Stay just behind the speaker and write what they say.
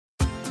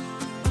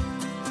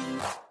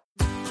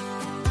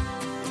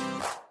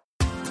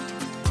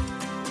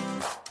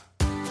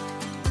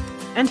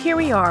And here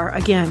we are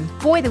again.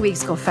 Boy, the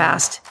weeks go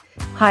fast.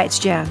 Hi, it's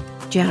Jan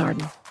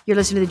Arden. You're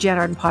listening to the Jan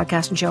Arden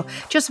Podcast and Show.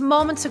 Just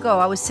moments ago,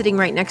 I was sitting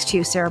right next to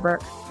you, Sarah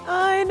Burke.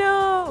 I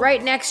know.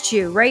 Right next to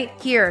you, right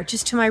here,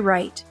 just to my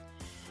right.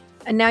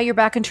 And now you're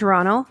back in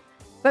Toronto.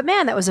 But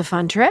man, that was a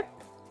fun trip.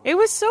 It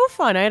was so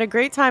fun. I had a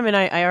great time, and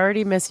I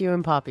already miss you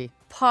and Poppy.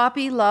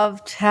 Poppy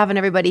loved having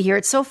everybody here.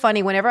 It's so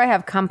funny. Whenever I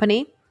have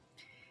company,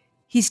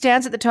 he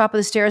stands at the top of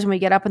the stairs when we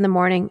get up in the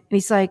morning, and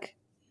he's like,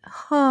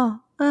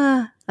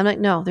 I'm like,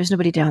 no, there's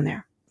nobody down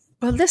there.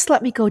 Well,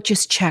 let me go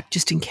just check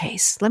just in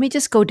case. Let me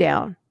just go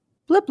down.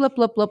 Blip, blip,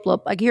 blip, blip,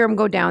 blip. I hear him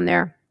go down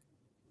there.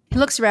 He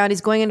looks around.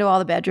 He's going into all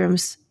the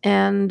bedrooms,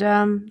 and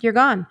you're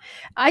gone.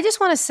 I just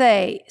want to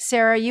say,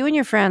 Sarah, you and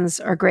your friends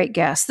are great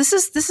guests.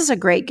 This is a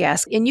great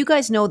guest, and you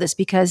guys know this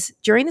because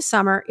during the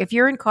summer, if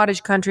you're in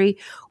cottage country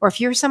or if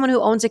you're someone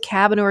who owns a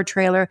cabin or a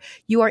trailer,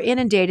 you are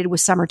inundated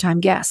with summertime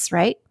guests,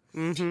 right?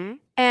 Mm-hmm.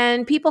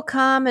 And people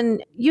come,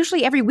 and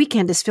usually every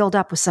weekend is filled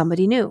up with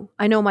somebody new.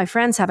 I know my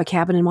friends have a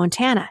cabin in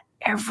Montana.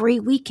 Every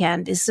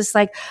weekend is just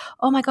like,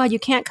 oh my God, you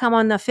can't come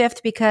on the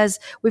 5th because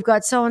we've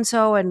got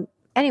so-and-so. And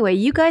anyway,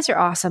 you guys are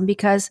awesome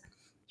because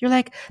you're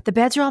like, the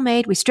beds are all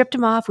made. We stripped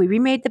them off. We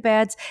remade the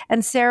beds.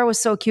 And Sarah was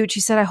so cute.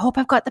 She said, I hope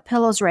I've got the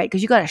pillows right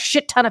because you got a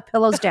shit ton of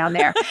pillows down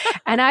there.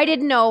 And I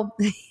didn't know,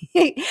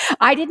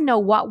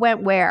 what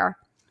went where.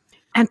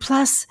 And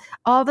plus,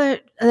 all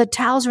the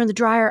towels are in the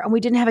dryer, and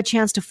we didn't have a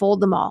chance to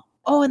fold them all.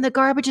 Oh, and the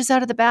garbage is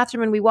out of the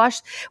bathroom, and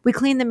we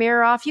cleaned the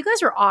mirror off. You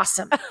guys are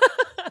awesome.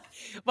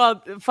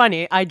 Well,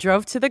 funny, I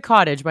drove to the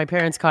cottage, my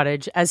parents'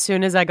 cottage, as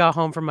soon as I got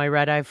home from my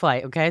red-eye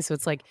flight, okay? So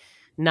it's like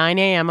 9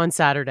 a.m. on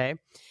Saturday.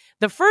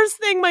 The first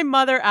thing my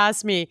mother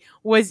asked me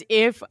was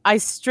if I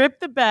stripped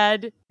the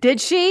bed.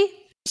 Did she?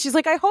 She's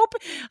like, I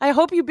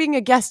hope you being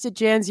a guest at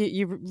Jan's,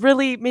 you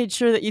really made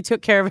sure that you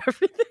took care of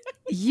everything.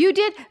 You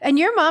did. And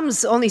your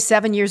mom's only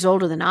 7 years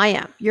older than I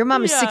am. Your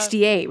mom is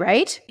 68,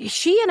 right?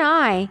 She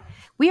and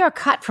we are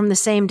cut from the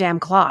same damn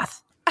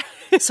cloth.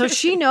 So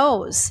she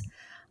knows.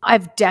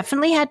 I've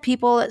definitely had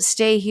people that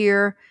stay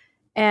here,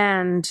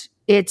 and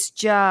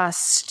it's a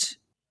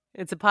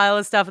pile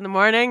of stuff in the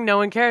morning. No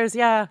one cares.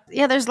 Yeah.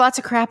 Yeah, there's lots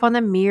of crap on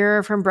the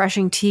mirror from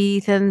brushing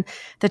teeth, and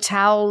the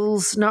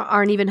towels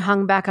aren't even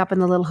hung back up in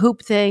the little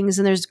hoop things,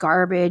 and there's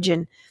garbage.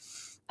 And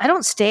I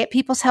don't stay at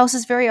people's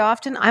houses very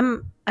often.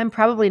 I'm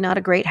probably not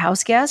a great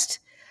house guest.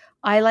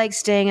 I like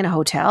staying in a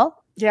hotel.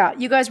 Yeah,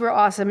 you guys were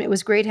awesome. It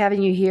was great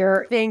having you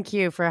here. Thank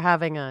you for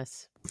having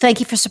us. Thank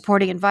you for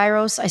supporting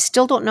Enviros. I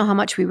still don't know how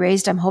much we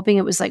raised. I'm hoping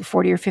it was like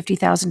 $40,000 or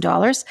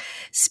 $50,000.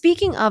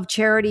 Speaking of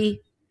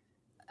charity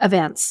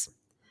events,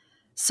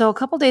 so a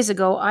couple days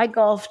ago, I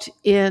golfed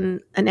in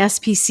an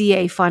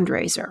SPCA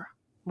fundraiser.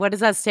 What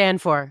does that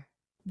stand for?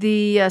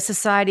 The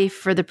Society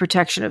for the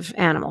Protection of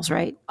Animals,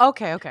 right?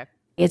 Okay.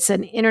 It's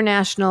an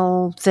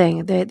international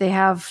thing. They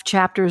have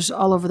chapters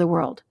all over the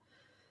world.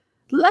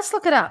 Let's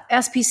look it up.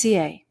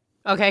 SPCA.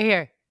 Okay,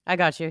 here. I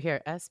got you.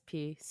 Here.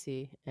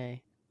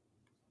 SPCA.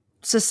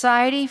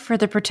 Society for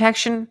the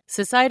Prevention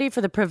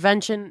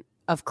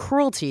of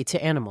Cruelty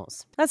to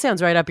Animals. That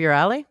sounds right up your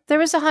alley. There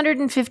was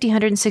 150,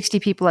 160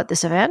 people at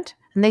this event,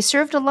 and they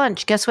served a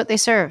lunch. Guess what they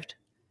served?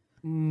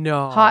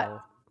 No.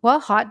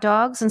 Hot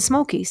dogs and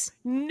Smokies.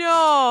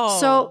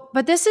 No.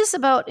 But this is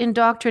about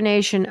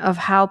indoctrination of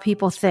how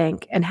people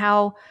think and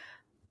how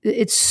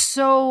it's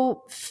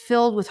so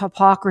filled with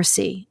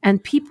hypocrisy,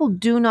 and people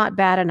do not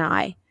bat an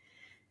eye.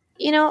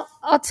 You know,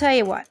 I'll tell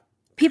you what.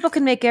 People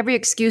can make every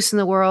excuse in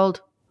the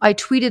world. I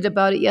tweeted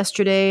about it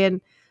yesterday,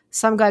 and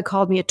some guy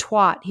called me a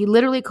twat. He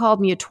literally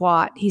called me a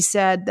twat. He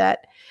said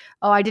that,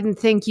 I didn't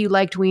think you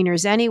liked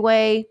wieners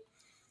anyway.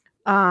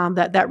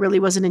 That really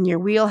wasn't in your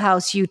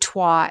wheelhouse, you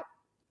twat,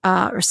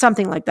 or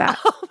something like that.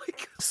 Oh my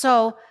God.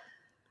 So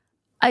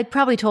I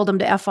probably told him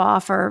to F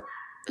off or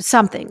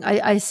something.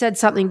 I said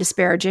something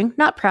disparaging.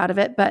 Not proud of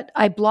it, but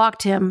I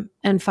blocked him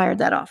and fired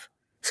that off.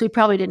 So he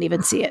probably didn't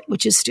even see it,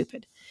 which is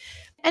stupid.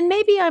 And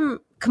maybe I'm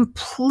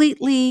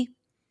completely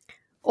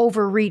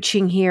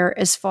overreaching here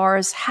as far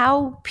as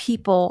how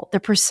people, the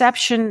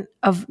perception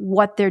of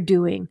what they're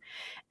doing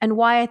and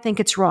why I think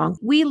it's wrong.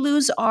 We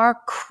lose our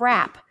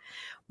crap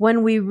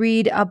when we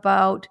read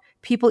about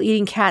people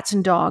eating cats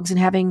and dogs and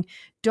having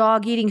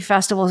dog eating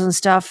festivals and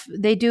stuff.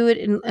 They do it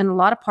in a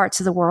lot of parts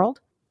of the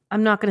world.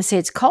 I'm not going to say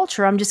it's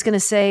culture. I'm just going to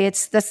say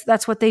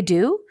that's what they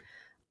do.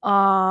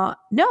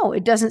 No,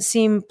 it doesn't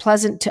seem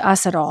pleasant to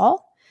us at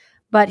all.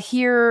 But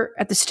here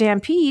at the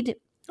Stampede,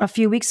 a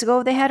few weeks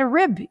ago, they had a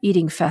rib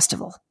eating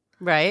festival.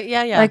 Right.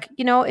 Yeah. Like,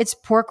 it's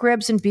pork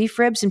ribs and beef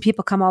ribs, and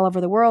people come all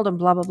over the world and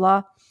blah, blah,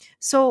 blah.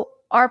 So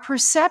our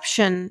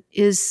perception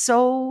is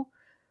so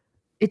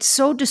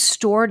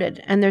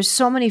distorted, and there's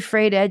so many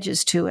frayed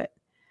edges to it.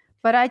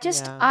 But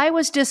I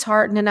was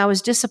disheartened, and I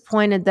was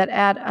disappointed that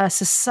at a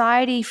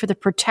Society for the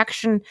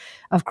Protection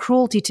of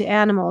Cruelty to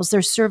Animals,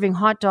 they're serving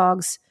hot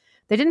dogs.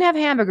 They didn't have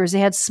hamburgers. They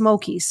had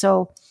Smokies.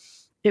 So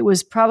it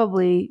was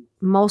probably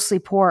mostly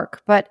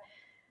pork. But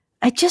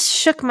I just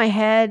shook my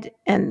head,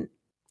 and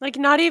like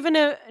not even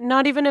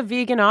a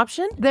vegan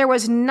option? There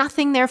was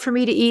nothing there for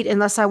me to eat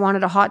unless I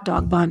wanted a hot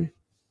dog bun.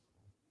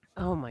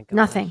 Oh my God.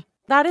 Nothing.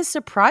 That is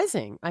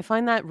surprising. I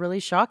find that really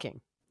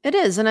shocking. It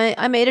is. And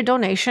I made a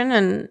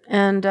donation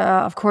and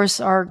of course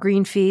our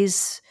green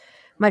fees,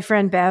 my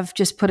friend Bev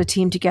just put a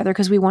team together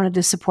because we wanted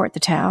to support the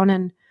town.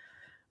 And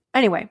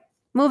anyway,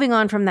 moving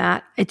on from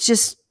that, it's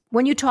just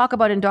when you talk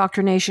about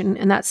indoctrination,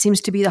 and that seems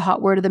to be the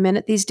hot word of the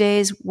minute these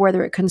days,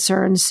 whether it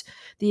concerns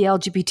the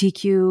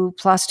LGBTQ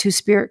plus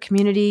two-spirit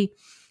community,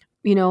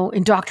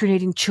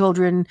 indoctrinating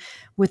children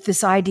with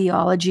this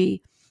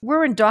ideology,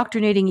 we're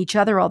indoctrinating each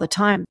other all the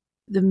time.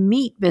 The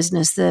meat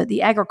business, the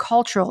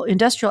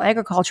industrial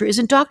agriculture is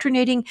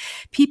indoctrinating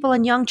people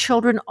and young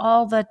children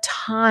all the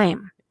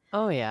time.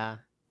 Oh, yeah.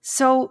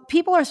 So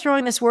people are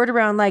throwing this word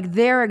around like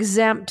they're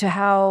exempt to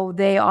how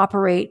they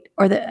operate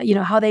or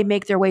how they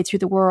make their way through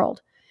the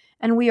world.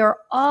 And we are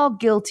all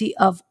guilty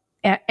of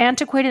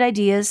antiquated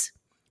ideas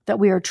that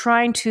we are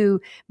trying to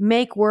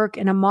make work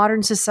in a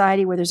modern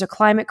society where there's a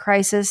climate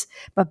crisis.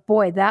 But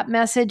boy, that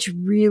message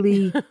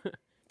really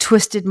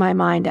twisted my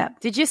mind up.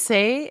 Did you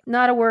say?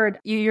 Not a word.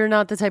 You're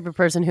not the type of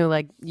person who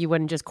you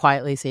wouldn't just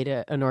quietly say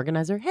to an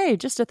organizer, hey,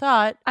 just a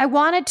thought. I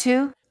wanted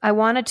to,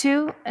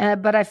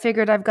 but I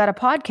figured I've got a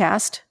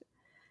podcast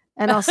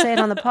and I'll say it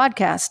on the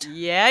podcast.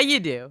 Yeah,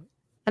 you do.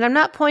 And I'm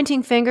not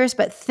pointing fingers,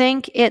 but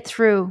think it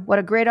through. What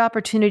a great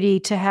opportunity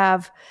to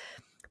have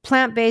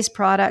plant-based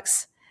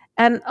products.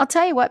 And I'll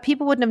tell you what,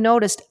 people wouldn't have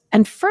noticed.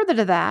 And further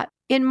to that,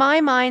 in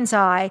my mind's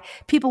eye,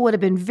 people would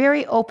have been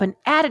very open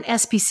at an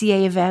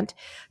SPCA event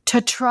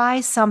to try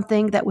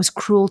something that was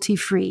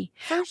cruelty-free.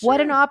 Sure. What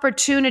an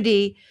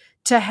opportunity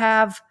to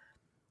have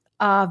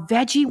a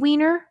veggie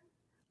wiener.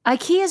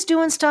 IKEA's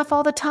doing stuff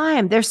all the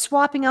time. They're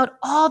swapping out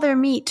all their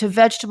meat to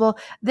vegetable.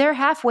 They're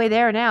halfway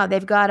there now.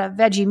 They've got a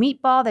veggie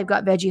meatball. They've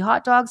got veggie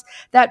hot dogs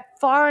that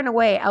far and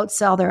away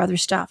outsell their other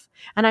stuff.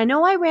 And I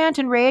know I rant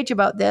and rage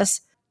about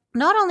this,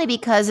 not only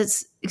because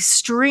it's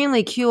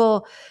extremely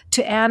cruel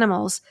to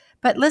animals,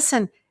 but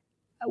listen,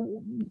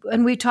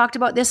 and we talked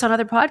about this on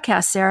other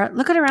podcasts, Sarah,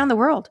 look at around the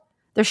world.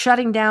 They're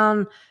shutting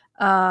down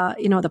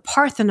the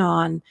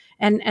Parthenon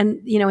and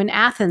in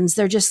Athens,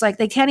 they're just like,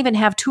 they can't even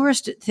have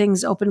tourist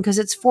things open because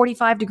it's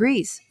 44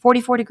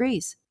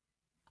 degrees.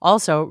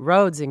 Also,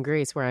 roads in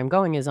Greece where I'm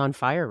going is on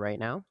fire right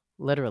now.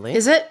 Literally.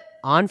 Is it?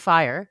 On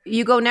fire.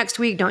 You go next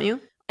week, don't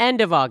you?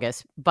 End of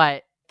August.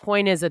 But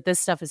point is that this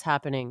stuff is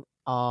happening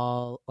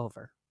all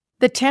over.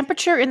 The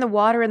temperature in the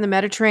water in the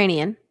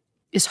Mediterranean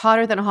is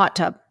hotter than a hot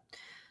tub.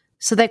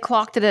 So they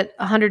clocked it at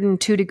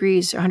 102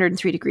 degrees or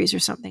 103 degrees or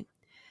something.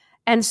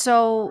 And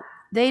so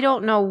they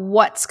don't know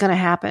what's going to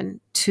happen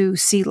to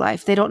sea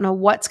life. They don't know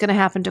what's going to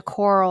happen to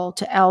coral,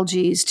 to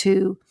algae,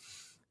 to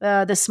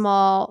the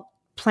small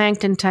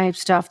plankton type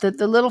stuff, the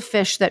little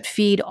fish that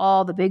feed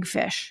all the big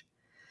fish.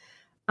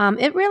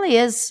 It really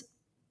is.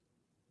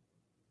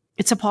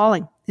 It's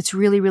appalling. It's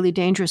really, really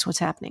dangerous what's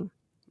happening.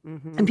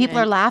 Mm-hmm. And people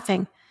are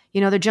laughing.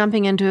 They're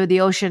jumping into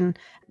the ocean.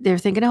 They're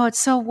thinking, oh, it's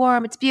so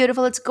warm. It's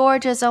beautiful. It's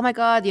gorgeous. Oh my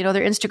God. Their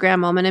Instagram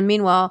moment. And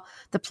meanwhile,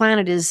 the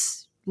planet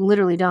is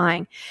literally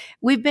dying.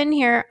 We've been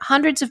here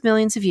hundreds of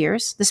millions of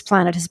years. This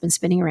planet has been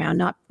spinning around,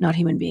 not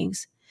human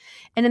beings.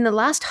 And in the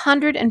last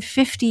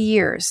 150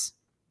 years,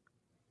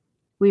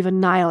 we've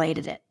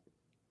annihilated it.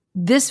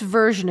 This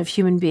version of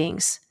human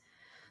beings.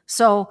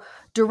 So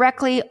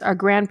directly, our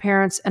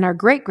grandparents and our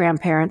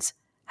great-grandparents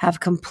have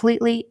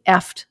completely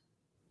effed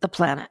the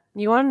planet.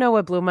 You want to know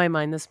what blew my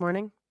mind this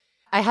morning?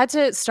 I had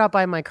to stop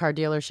by my car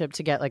dealership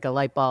to get a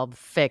light bulb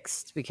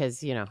fixed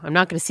because, I'm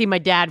not going to see my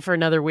dad for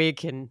another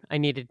week and I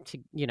needed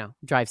to,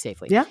 drive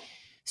safely. Yeah.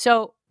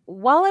 So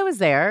while I was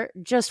there,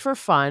 just for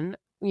fun,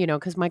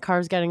 because my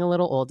car's getting a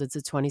little old, it's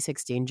a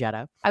 2016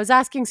 Jetta. I was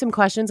asking some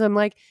questions. I'm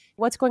like,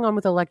 what's going on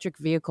with electric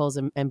vehicles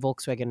and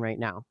Volkswagen right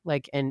now?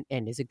 And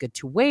is it good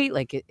to wait?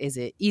 Is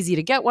it easy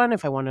to get one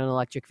if I want an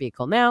electric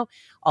vehicle now?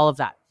 All of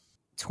that.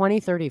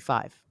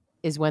 2035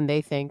 is when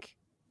they think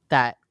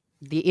that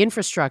the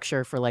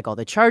infrastructure for all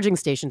the charging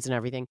stations and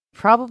everything,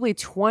 probably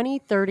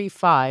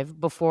 2035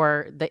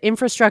 before the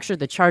infrastructure,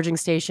 the charging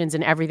stations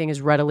and everything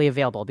is readily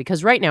available.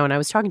 Because right now, and I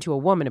was talking to a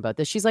woman about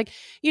this, she's like,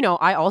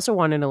 I also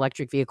want an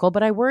electric vehicle,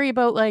 but I worry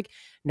about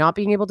not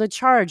being able to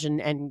charge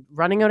and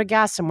running out of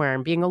gas somewhere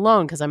and being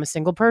alone because I'm a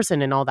single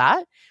person and all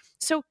that.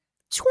 So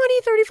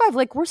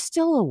 2035, we're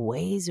still a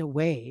ways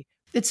away.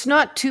 It's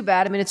not too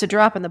bad. I mean, it's a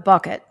drop in the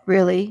bucket,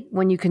 really,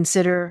 when you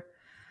consider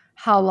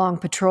how long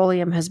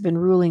petroleum has been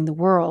ruling the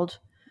world.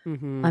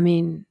 Mm-hmm. I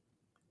mean,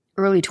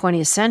 early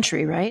 20th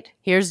century, right?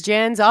 Here's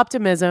Jan's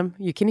optimism.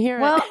 You can hear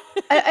it. Well,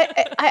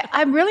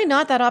 I'm really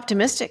not that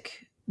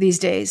optimistic these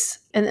days.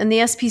 And the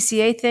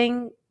SPCA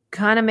thing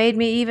kind of made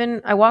me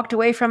I walked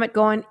away from it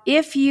going,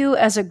 if you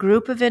as a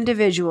group of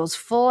individuals,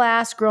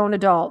 full-ass grown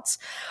adults,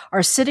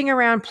 are sitting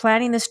around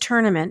planning this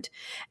tournament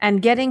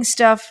and getting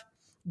stuff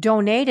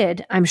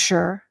donated, I'm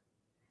sure,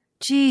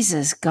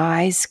 Jesus,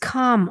 guys,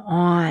 come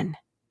on.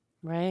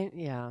 Right?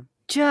 Yeah.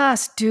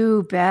 Just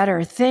do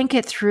better. Think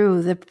it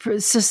through.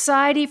 The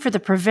Society for the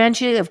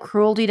Prevention of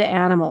Cruelty to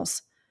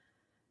Animals.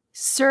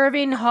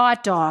 Serving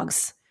hot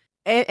dogs.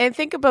 And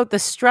think about the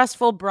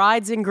stressful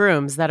brides and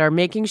grooms that are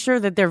making sure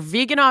that their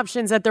vegan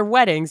options at their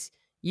weddings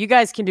You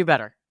guys can do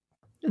better.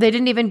 They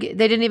didn't even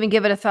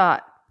give it a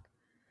thought.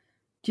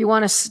 Do you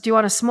want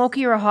a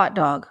smoky or a hot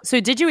dog? So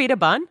did you eat a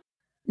bun?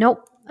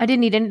 Nope. I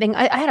didn't eat anything.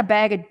 I had a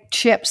bag of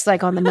chips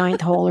like on the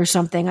 9th hole or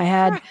something. I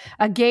had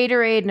a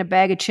Gatorade and a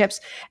bag of chips.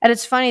 And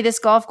it's funny, this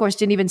golf course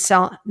didn't even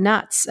sell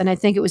nuts. And I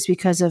think it was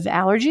because of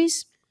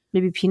allergies,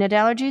 maybe peanut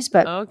allergies.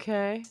 But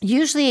okay,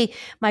 usually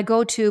my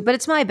go-to, but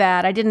it's my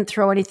bad. I didn't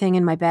throw anything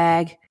in my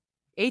bag.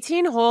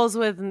 18 holes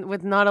with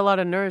not a lot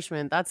of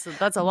nourishment. That's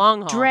a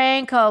long haul.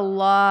 Drank a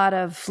lot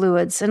of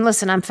fluids. And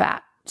listen, I'm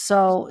fat,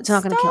 so it's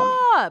not going to kill me.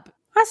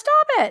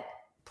 Stop it.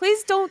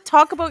 Please don't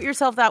talk about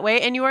yourself that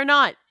way. And you are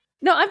not.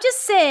 No, I'm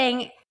just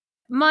saying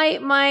my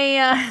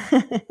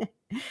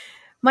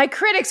my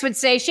critics would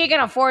say she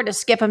can afford to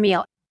skip a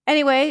meal.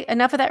 Anyway,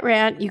 enough of that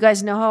rant. You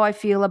guys know how I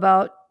feel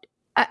about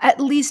at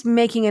least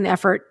making an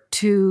effort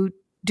to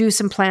do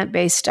some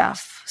plant-based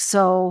stuff.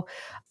 So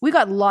we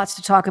got lots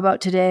to talk about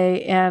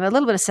today and a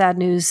little bit of sad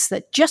news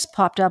that just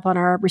popped up on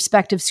our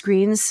respective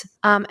screens.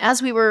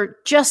 As we were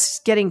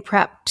just getting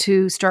prepped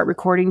to start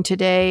recording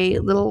today,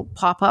 a little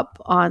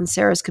pop-up on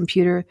Sarah's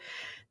computer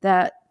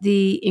that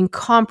the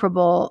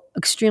incomparable,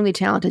 extremely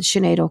talented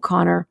Sinead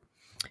O'Connor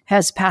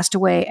has passed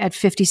away at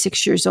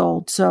 56 years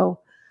old. So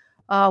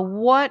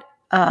what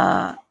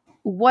a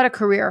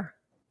career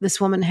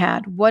this woman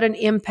had. What an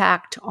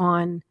impact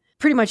on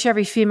pretty much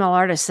every female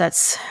artist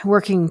that's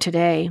working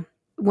today.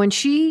 When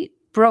she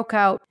broke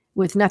out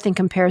with Nothing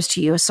Compares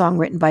to You, a song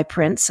written by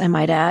Prince, I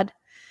might add,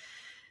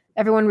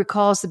 everyone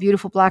recalls the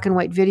beautiful black and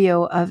white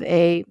video of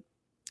a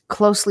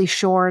closely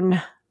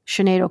shorn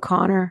Sinead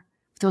O'Connor,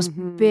 those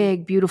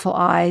big, beautiful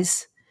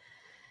eyes,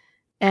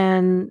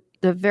 and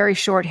the very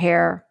short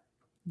hair,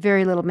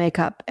 very little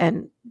makeup,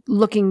 and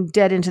looking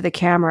dead into the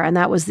camera. And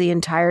that was the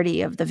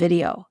entirety of the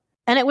video.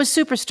 And it was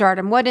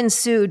superstardom. What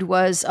ensued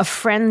was a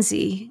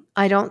frenzy.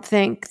 I don't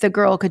think the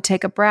girl could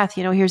take a breath.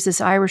 You know, here's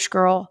this Irish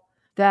girl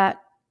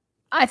that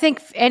I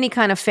think any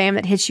kind of fame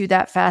that hits you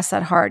that fast,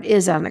 that hard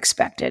is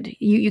unexpected.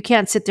 You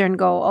can't sit there and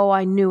go, oh,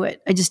 I knew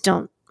it.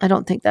 I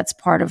don't think that's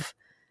part of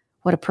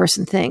what a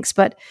person thinks.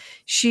 But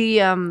she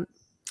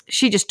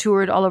just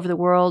toured all over the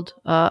world.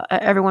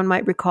 Everyone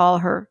might recall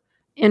her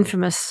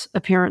infamous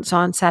appearance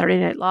on Saturday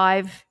Night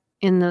Live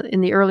in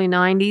the early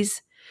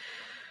 90s,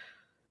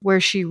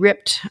 where she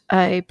ripped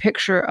a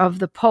picture of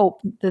the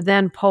Pope, the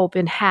then Pope,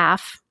 in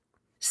half,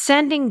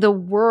 sending the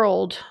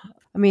world,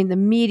 I mean, the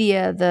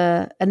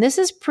media, and this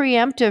is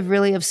preemptive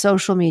really of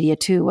social media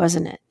too,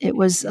 wasn't it? It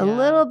was a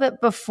little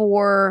bit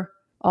before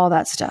all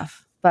that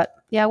stuff. But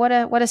yeah, what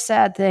a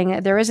sad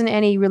thing. There isn't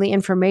any really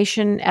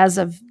information as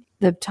of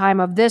the time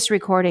of this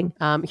recording.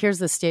 Here's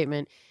the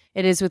statement.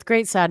 It is with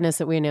great sadness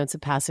that we announce the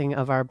passing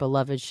of our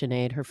beloved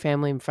Sinead. Her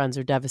family and friends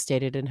are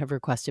devastated and have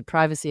requested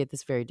privacy at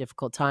this very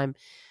difficult time.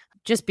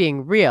 Just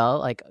being real,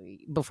 like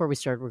before we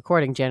started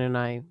recording, Jen and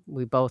I,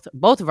 we both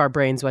of our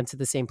brains went to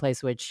the same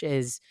place, which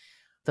is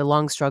the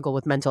long struggle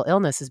with mental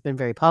illness has been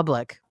very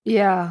public.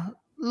 Yeah,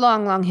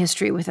 long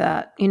history with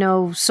that. You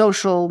know,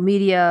 social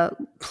media,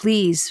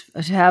 please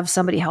have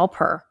somebody help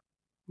her.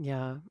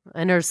 Yeah,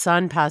 and her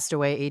son passed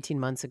away 18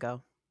 months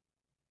ago.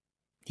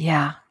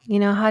 Yeah, you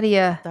know,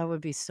 that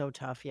would be so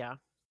tough, yeah.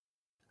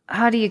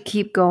 How do you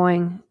keep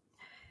going?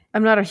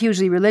 I'm not a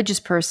hugely religious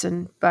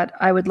person, but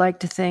I would like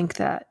to think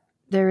that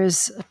there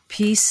is a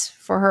peace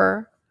for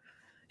her.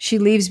 She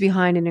leaves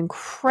behind an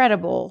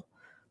incredible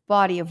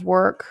body of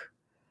work,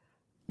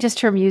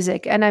 just her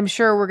music. And I'm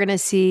sure we're going to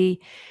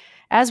see,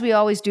 as we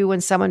always do when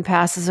someone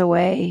passes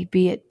away,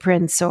 be it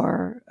Prince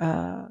or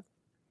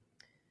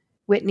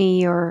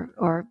Whitney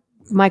or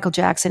Michael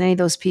Jackson, any of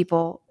those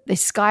people, they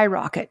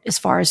skyrocket as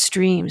far as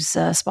streams.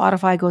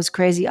 Spotify goes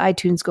crazy,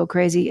 iTunes go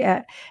crazy,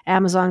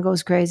 Amazon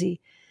goes crazy.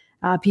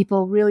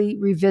 People really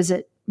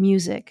revisit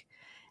music.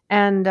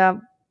 And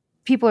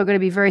people are going to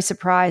be very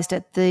surprised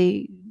at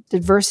the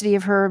diversity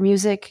of her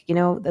music. You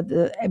know,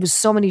 it was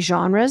so many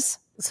genres.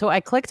 So I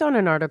clicked on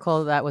an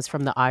article that was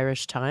from the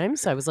Irish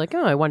Times. I was like,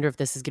 oh, I wonder if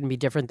this is going to be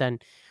different than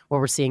what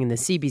we're seeing in the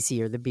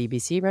CBC or the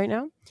BBC right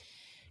now.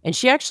 And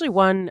she actually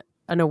won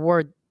an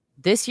award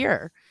this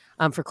year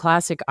for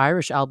Classic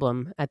Irish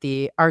Album at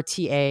the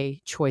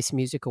RTA Choice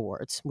Music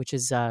Awards, which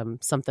is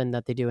something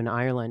that they do in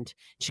Ireland.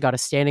 She got a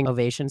standing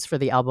ovations for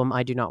the album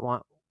I Do Not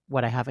Want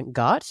What I Haven't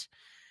Got.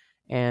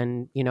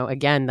 And, you know,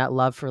 again, that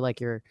love for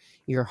like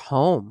your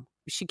home.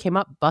 She came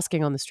up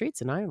busking on the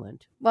streets in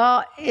Ireland.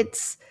 Well,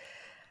 it's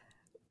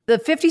the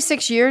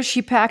 56 years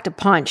she packed a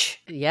punch.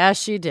 Yeah,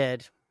 she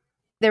did.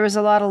 There was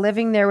a lot of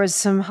living. There was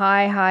some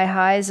high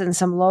highs and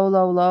some low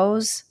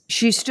lows.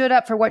 She stood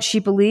up for what she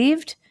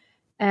believed,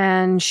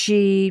 and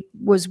she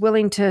was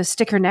willing to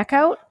stick her neck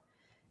out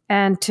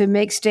and to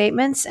make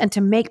statements and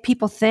to make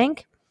people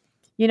think.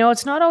 You know,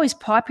 it's not always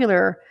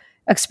popular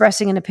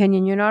expressing an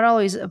opinion. You're not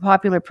always a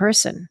popular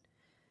person.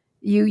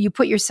 You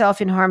put yourself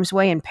in harm's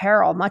way, in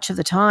peril much of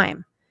the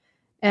time.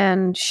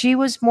 And she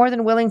was more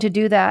than willing to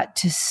do that,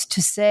 to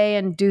say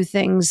and do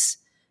things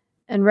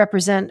and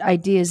represent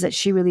ideas that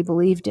she really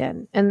believed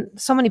in. And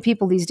so many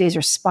people these days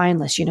are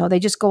spineless, they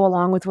just go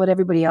along with what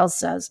everybody else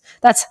says.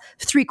 That's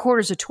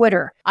 3/4 of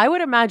Twitter. I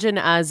would imagine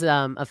as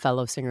a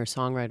fellow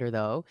singer-songwriter,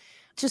 though,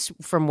 just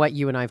from what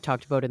you and I have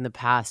talked about in the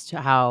past,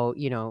 how,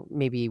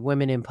 maybe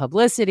women in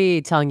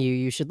publicity telling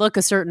you should look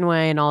a certain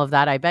way and all of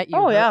that. I bet you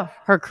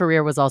her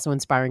career was also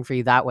inspiring for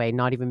you that way,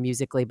 not even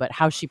musically, but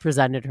how she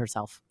presented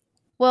herself.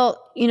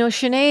 Well,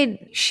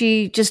 Sinead,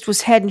 she just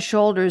was head and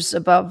shoulders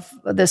above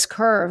this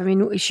curve. I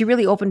mean, she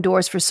really opened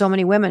doors for so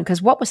many women,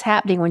 because what was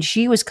happening when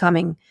she was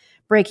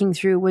breaking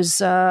through was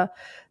the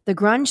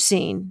grunge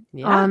scene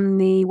on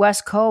the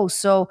West Coast.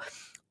 So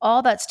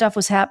all that stuff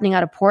was happening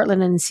out of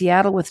Portland and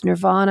Seattle with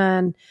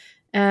Nirvana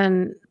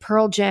and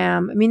Pearl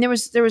Jam. I mean, there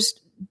was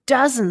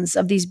dozens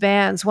of these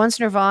bands. Once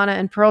Nirvana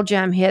and Pearl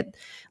Jam hit,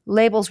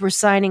 labels were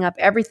signing up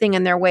everything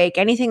in their wake.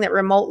 Anything that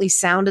remotely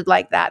sounded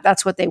like that,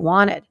 that's what they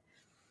wanted.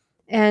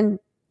 And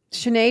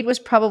Sinead was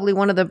probably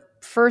one of the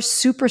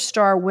first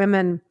superstar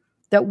women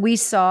that we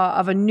saw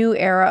of a new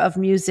era of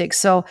music.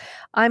 So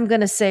I'm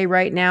going to say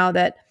right now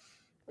that,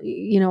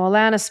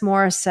 Alanis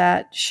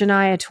Morissette,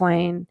 Shania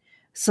Twain,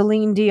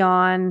 Celine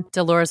Dion,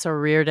 Dolores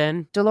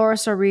O'Riordan,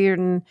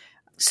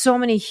 so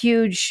many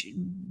huge,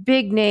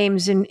 big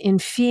names in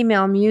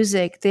female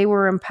music. They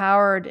were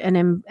empowered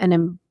and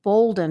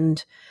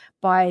emboldened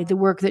by the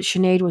work that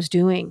Sinead was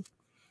doing.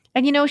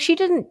 And, she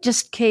didn't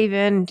just cave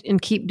in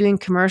and keep doing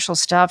commercial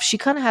stuff. She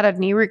kind of had a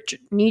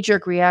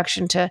knee-jerk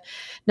reaction to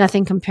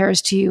Nothing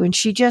Compares to You. And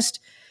she just,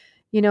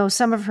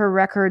 some of her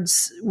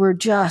records were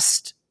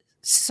just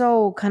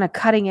so kind of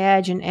cutting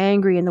edge and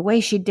angry, and the way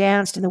she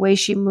danced and the way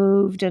she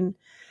moved. And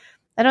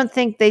I don't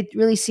think they'd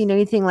really seen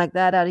anything like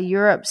that out of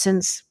Europe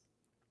since,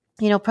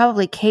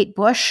 probably Kate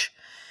Bush,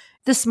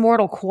 This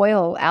Mortal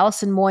Coil,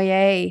 Alison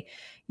Moyet.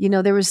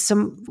 There was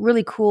some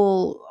really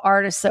cool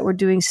artists that were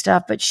doing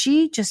stuff, but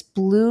she just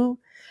blew,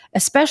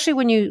 especially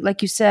when you,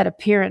 like you said,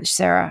 appearance,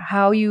 Sarah,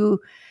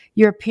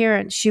 your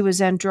appearance. She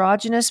was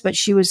androgynous, but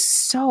she was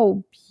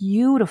so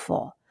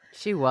beautiful.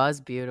 She was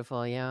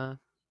beautiful, yeah.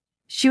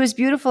 She was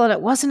beautiful, and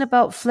it wasn't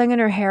about flinging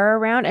her hair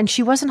around, and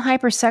she wasn't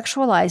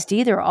hypersexualized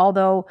either,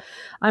 although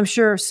I'm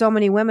sure so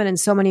many women and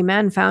so many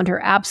men found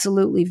her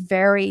absolutely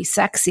very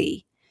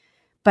sexy.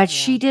 But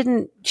she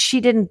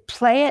didn't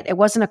play it. It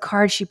wasn't a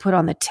card she put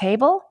on the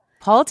table.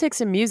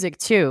 Politics and music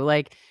too.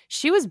 Like,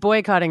 she was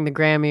boycotting the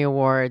Grammy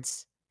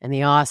Awards and the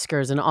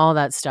Oscars and all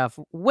that stuff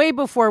way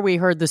before we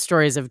heard the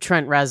stories of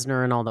Trent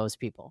Reznor and all those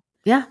people.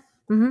 Yeah.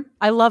 Mm-hmm.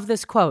 I love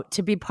this quote: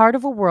 "To be part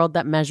of a world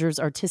that measures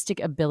artistic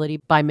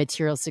ability by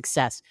material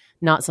success,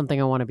 not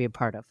something I want to be a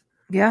part of."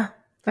 Yeah.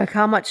 Like,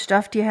 how much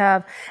stuff do you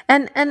have?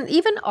 And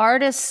even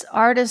artists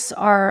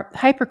are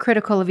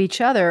hypercritical of each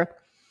other,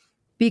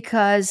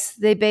 because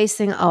they base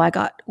things, I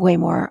got way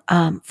more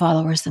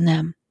followers than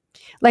them.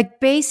 Like,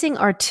 basing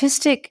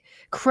artistic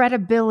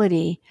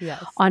credibility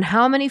on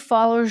how many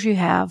followers you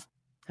have.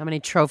 How many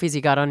trophies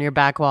you got on your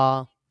back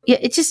wall. Yeah,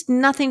 it's just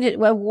nothing to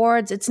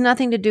awards. It's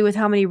nothing to do with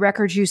how many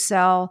records you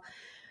sell.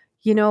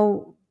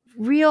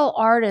 Real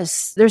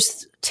artists,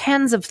 there's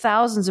tens of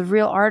thousands of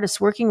real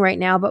artists working right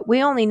now, but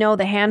we only know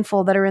the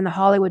handful that are in the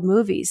Hollywood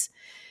movies.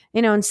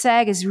 And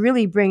SAG is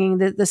really bringing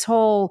this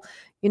whole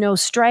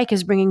strike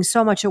is bringing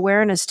so much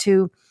awareness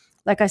to,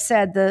 like I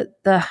said,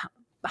 the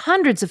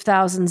hundreds of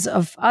thousands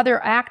of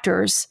other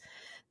actors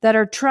that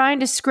are trying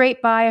to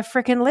scrape by a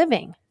frickin'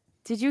 living.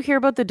 Did you hear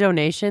about the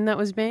donation that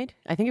was made?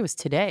 I think it was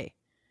today.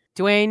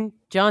 Dwayne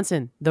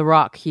Johnson, The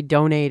Rock, he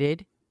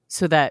donated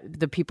so that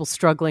the people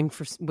struggling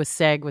with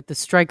SAG with the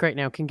strike right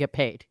now can get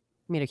paid.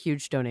 He made a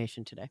huge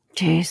donation today.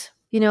 Jeez.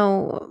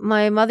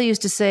 My mother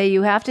used to say,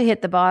 you have to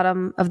hit the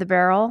bottom of the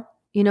barrel,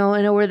 in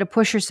order to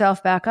push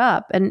yourself back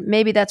up. And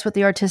maybe that's what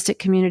the artistic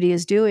community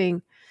is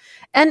doing.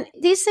 And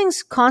these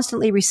things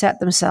constantly reset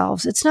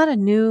themselves. It's not a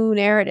new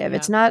narrative. Yeah.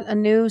 It's not a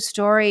new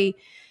story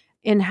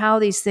in how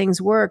these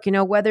things work.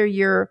 Whether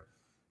you're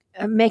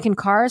making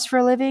cars for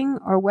a living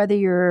or whether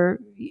you're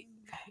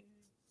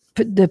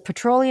the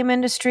petroleum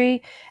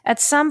industry, at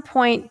some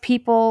point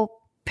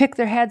people pick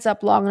their heads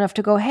up long enough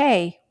to go,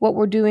 hey, what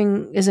we're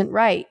doing isn't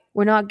right.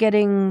 We're not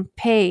getting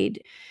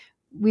paid.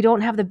 We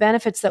don't have the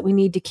benefits that we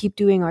need to keep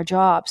doing our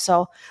job.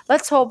 So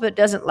let's hope it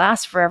doesn't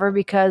last forever,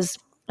 because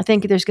I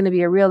think there's going to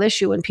be a real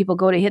issue when people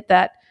go to hit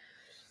that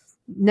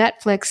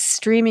Netflix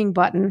streaming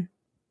button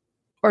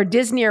or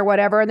Disney or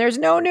whatever, and there's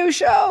no new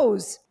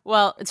shows.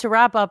 Well, to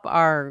wrap up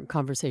our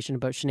conversation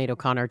about Sinead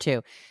O'Connor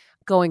too,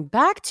 going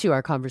back to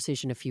our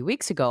conversation a few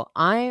weeks ago,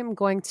 I'm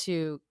going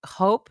to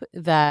hope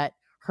that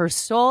her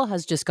soul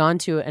has just gone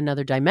to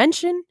another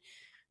dimension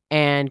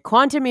and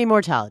quantum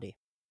immortality.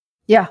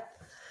 Yeah.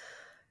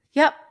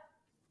 Yep.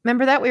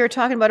 Remember that? We were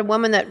talking about a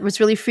woman that was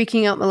really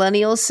freaking out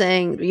millennials,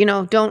 saying,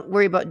 don't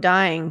worry about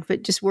dying,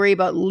 but just worry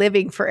about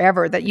living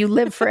forever, that you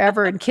live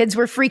forever. And kids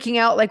were freaking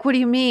out like, what do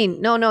you mean?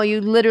 No,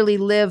 you literally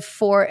live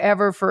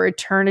forever, for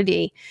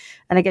eternity.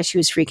 And I guess she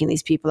was freaking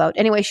these people out.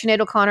 Anyway, Sinead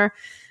O'Connor,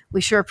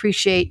 we sure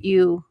appreciate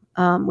you.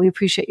 We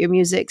appreciate your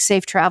music.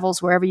 Safe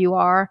travels wherever you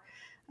are.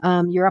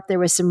 You're up there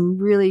with some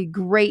really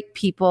great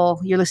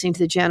people. You're listening to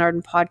the Jan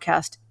Arden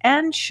podcast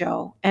and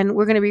show. And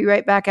we're going to be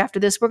right back after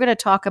this. We're going to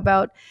talk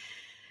about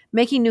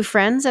making new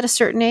friends at a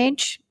certain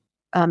age,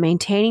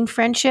 maintaining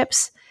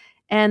friendships,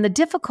 and the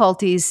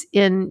difficulties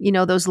in,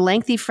 those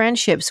lengthy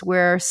friendships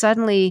where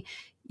suddenly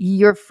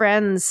your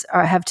friends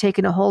have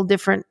taken a whole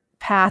different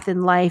path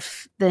in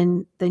life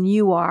than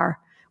you are,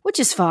 which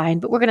is fine.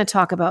 But we're going to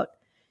talk about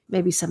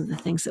maybe some of the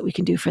things that we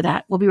can do for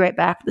that. We'll be right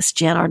back. This is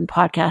Jan Arden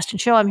podcast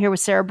and show. I'm here with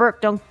Sarah Burke.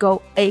 Don't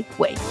go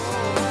away.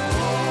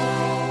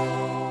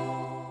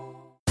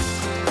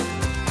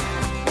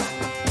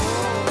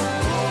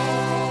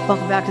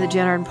 Welcome back to the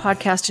Jan Arden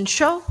podcast and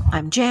show.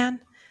 I'm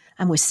Jan.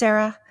 I'm with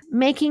Sarah.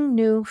 Making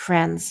new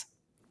friends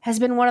has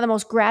been one of the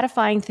most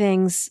gratifying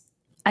things,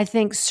 I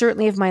think,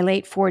 certainly of my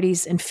late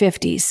 40s and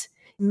 50s.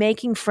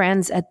 Making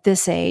friends at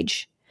this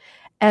age,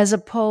 as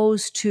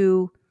opposed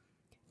to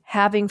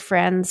having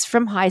friends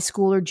from high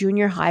school or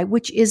junior high,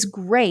 which is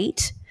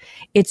great.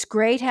 It's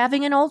great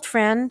having an old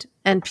friend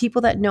and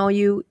people that know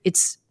you.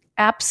 It's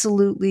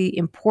absolutely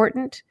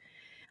important.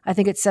 I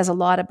think it says a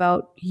lot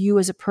about you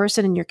as a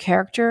person and your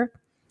character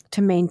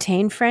to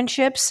maintain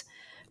friendships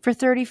for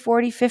 30,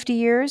 40, 50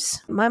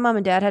 years. My mom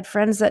and dad had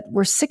friends that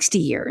were 60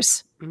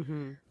 years.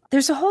 Mm-hmm.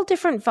 There's a whole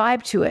different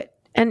vibe to it.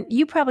 And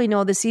you probably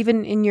know this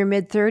even in your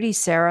mid-30s,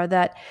 Sarah,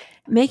 that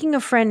making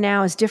a friend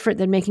now is different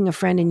than making a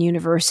friend in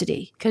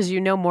university. Because you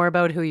know more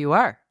about who you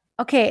are.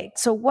 Okay,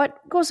 so what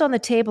goes on the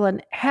table?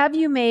 And have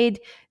you made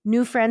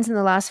new friends in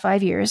the last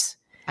 5 years?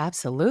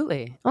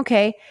 Absolutely.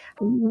 Okay.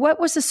 What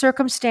was the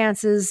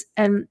circumstances?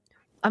 And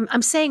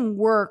I'm saying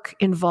work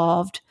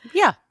involved.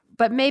 Yeah.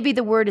 But maybe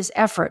the word is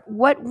effort.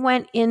 What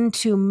went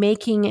into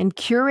making and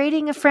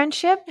curating a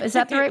friendship? Is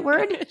that the right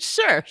word?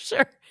 Sure.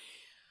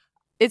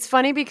 It's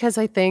funny because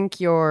I think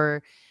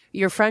your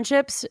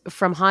friendships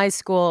from high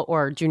school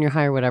or junior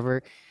high or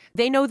whatever,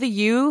 they know the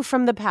you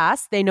from the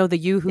past. They know the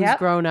you who's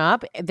grown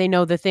up. They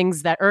know the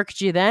things that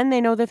irked you then.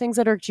 They know the things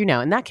that irked you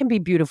now. And that can be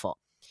beautiful.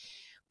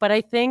 But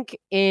I think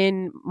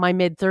in my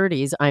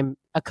mid-30s, I'm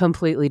a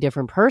completely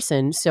different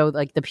person. So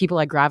like the people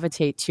I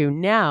gravitate to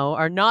now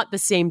are not the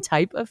same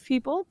type of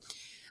people.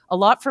 A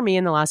lot for me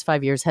in the last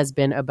 5 years has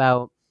been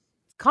about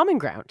common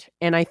ground.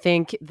 And I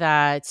think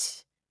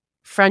that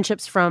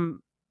friendships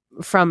from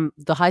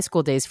the high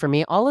school days for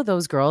me, all of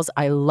those girls,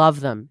 I love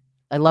them.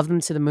 I love them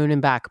to the moon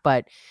and back,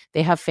 but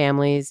they have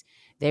families.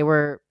 They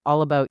were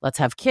all about, let's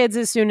have kids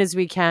as soon as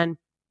we can.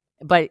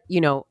 But,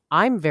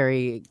 I'm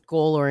very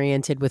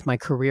goal-oriented with my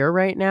career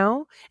right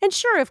now. And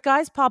sure, if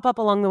guys pop up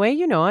along the way,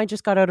 I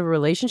just got out of a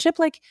relationship.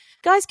 Like,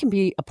 guys can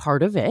be a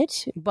part of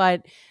it.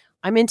 But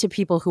I'm into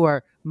people who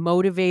are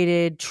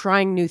motivated,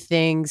 trying new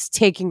things,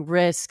 taking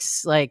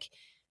risks. Like,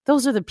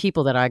 those are the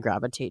people that I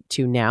gravitate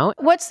to now.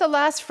 What's the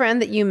last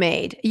friend that you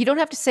made? You don't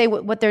have to say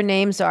what their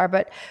names are,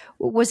 but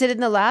was it in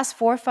the last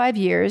 4 or 5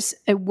 years?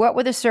 And what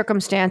were the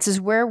circumstances?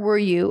 Where were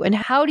you? And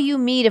how do you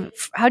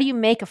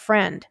make a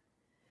friend?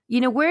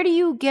 Where do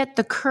you get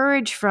the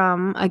courage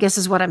from, I guess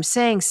is what I'm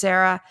saying,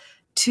 Sarah,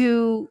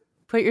 to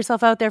put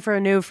yourself out there for a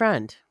new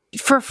friend?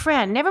 For a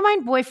friend, never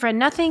mind boyfriend,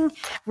 nothing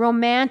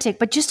romantic,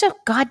 but just a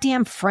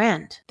goddamn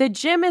friend. The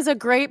gym is a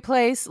great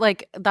place.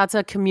 Like, that's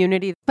a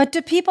community. But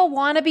do people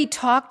want to be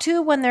talked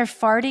to when they're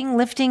farting,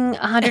 lifting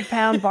a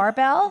 100-pound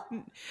barbell?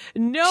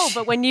 No,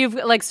 but when you've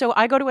so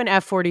I go to an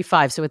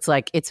F45, so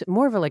it's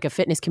more of a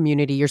fitness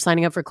community. You're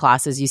signing up for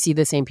classes. You see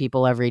the same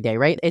people every day,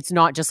 right? It's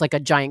not just like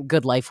a giant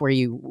Good Life where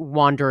you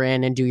wander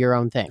in and do your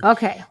own thing.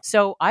 Okay.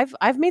 So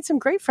I've made some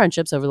great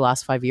friendships over the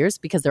last 5 years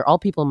because they're all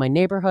people in my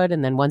neighborhood,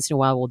 and then once in a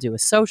while we'll do a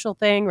social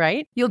thing,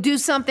 right? You'll do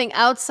something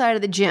outside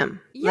of the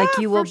gym. Yeah, like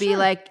you will be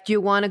like, do you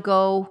want to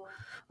go?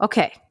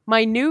 Okay.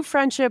 My new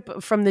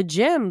friendship from the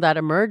gym that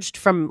emerged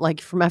from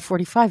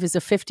F45 is a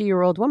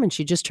 50-year-old woman.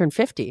 She just turned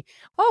 50.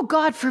 Oh,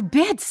 God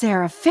forbid,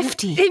 Sarah,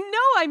 50. No,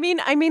 I mean,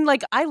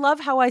 I love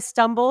how I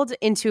stumbled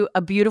into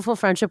a beautiful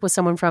friendship with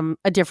someone from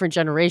a different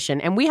generation.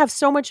 And we have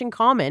so much in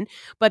common,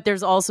 but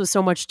there's also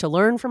so much to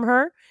learn from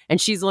her. And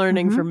she's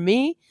learning from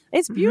me.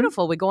 It's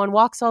beautiful. We go on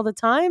walks all the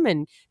time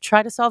and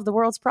try to solve the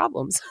world's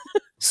problems.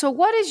 So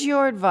what is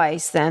your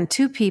advice then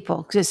to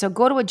people? So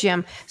go to a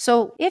gym.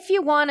 So if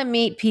you want to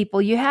meet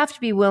people, you have to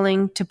be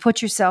willing to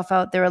put yourself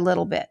out there a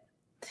little bit.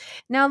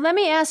 Now, let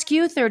me ask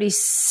you,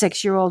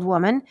 36-year-old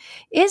woman,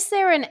 is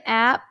there an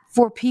app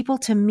for people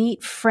to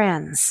meet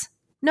friends?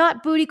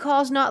 Not booty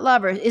calls, not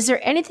lovers. Is there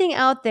anything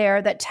out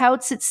there that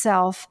touts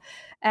itself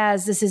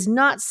as this is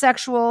not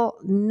sexual,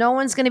 no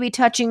one's going to be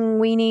touching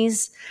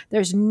weenies,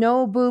 there's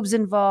no boobs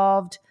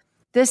involved.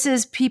 This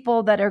is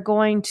people that are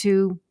going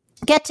to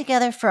get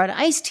together for an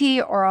iced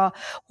tea or a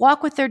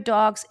walk with their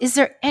dogs. Is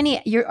there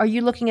any, are you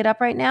looking it up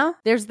right now?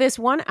 There's this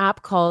one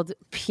app called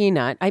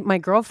Peanut. My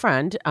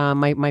girlfriend,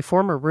 my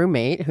former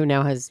roommate, who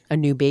now has a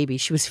new baby,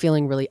 she was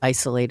feeling really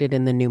isolated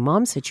in the new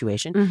mom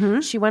situation. Mm-hmm.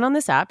 She went on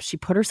this app. She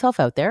put herself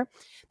out there.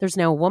 There's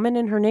now a woman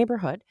in her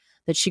neighborhood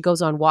that she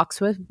goes on walks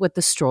with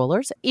the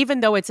strollers. Even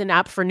though it's an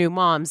app for new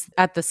moms,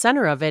 at the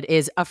center of it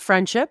is a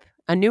friendship,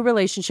 a new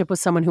relationship with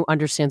someone who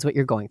understands what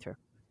you're going through.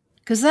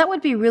 Because that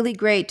would be really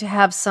great to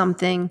have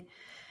something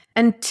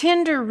And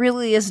Tinder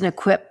really isn't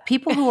equipped.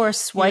 People who are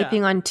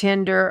swiping on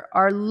Tinder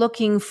are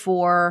looking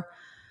for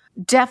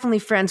definitely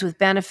friends with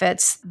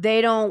benefits.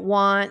 They don't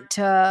want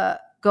to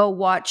go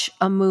watch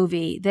a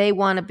movie. They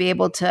want to be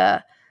able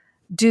to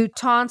do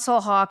tonsil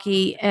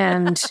hockey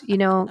and,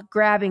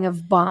 grabbing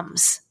of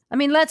bums. I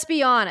mean, let's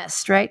be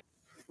honest, right?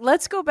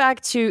 Let's go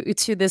back to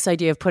this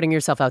idea of putting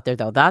yourself out there,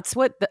 though. That's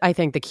what I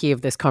think the key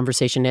of this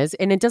conversation is.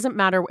 And it doesn't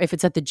matter if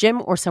it's at the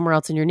gym or somewhere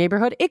else in your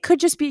neighborhood. It could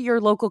just be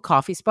your local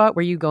coffee spot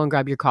where you go and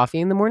grab your coffee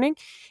in the morning.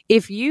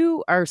 If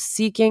you are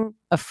seeking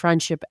a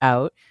friendship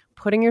out,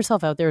 putting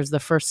yourself out there is the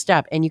first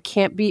step, and you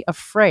can't be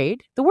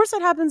afraid. The worst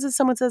that happens is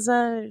someone says,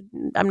 "I'm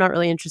not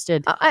really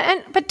interested."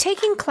 But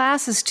taking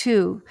classes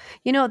too,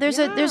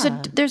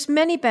 there's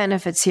many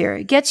benefits here.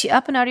 It gets you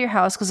up and out of your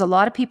house because a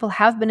lot of people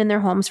have been in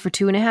their homes for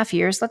 2.5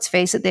 years. Let's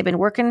face it, they've been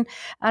working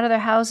out of their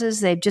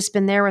houses. They've just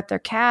been there with their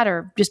cat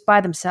or just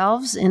by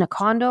themselves in a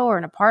condo or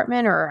an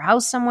apartment or a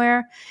house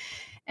somewhere.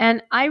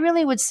 And I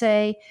really would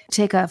say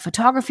take a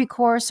photography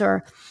course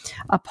or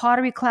a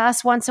pottery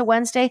class once a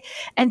Wednesday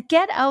and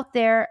get out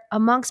there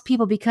amongst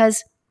people,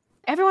 because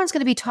everyone's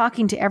going to be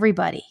talking to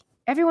everybody.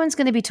 Everyone's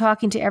going to be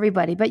talking to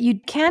everybody, but you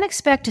can't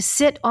expect to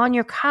sit on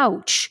your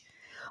couch,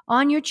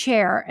 on your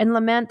chair, and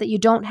lament that you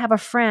don't have a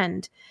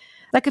friend.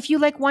 Like if you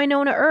like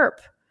Wynonna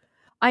Earp,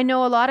 I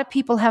know a lot of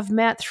people have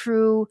met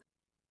through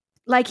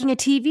liking a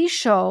TV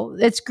show.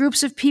 It's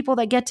groups of people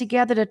that get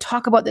together to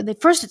talk about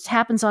that. First, it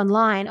happens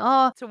online.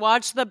 Oh, to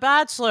watch The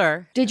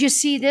Bachelor. Did you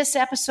see this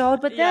episode?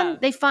 But then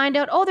they find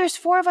out, there's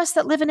 4 of us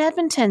that live in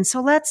Edmonton.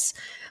 So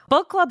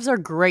Book clubs are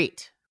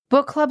great.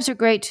 Book clubs are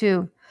great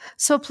too.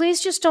 So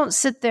please just don't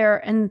sit there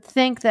and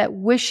think that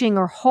wishing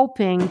or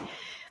hoping,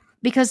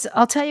 because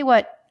I'll tell you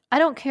what, I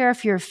don't care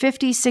if you're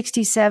 50,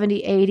 60,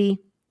 70, 80.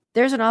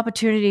 There's an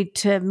opportunity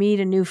to meet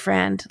a new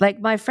friend. Like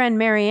my friend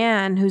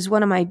Marianne, who's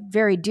one of my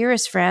very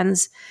dearest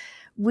friends,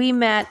 we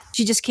met,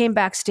 she just came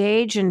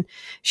backstage and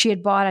she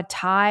had bought a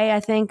tie, I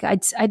think.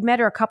 I'd met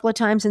her a couple of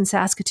times in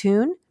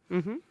Saskatoon.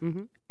 Mm-hmm,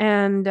 mm-hmm.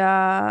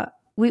 And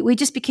we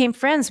just became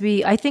friends.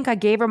 I think I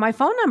gave her my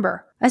phone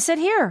number. I said,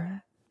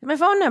 here, my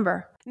phone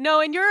number.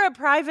 No, and you're a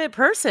private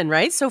person,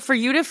 right? So for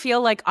you to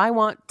feel like I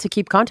want to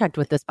keep contact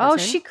with this person. Oh,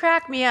 she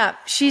cracked me up.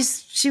 She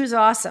was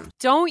awesome.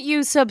 Don't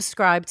you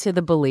subscribe to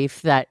the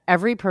belief that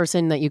every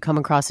person that you come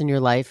across in your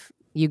life,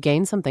 you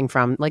gain something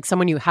from, like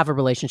someone you have a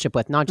relationship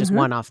with, not just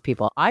one-off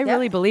people. I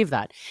really believe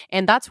that.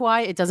 And that's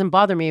why it doesn't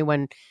bother me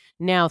when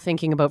now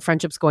thinking about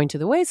friendships going to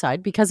the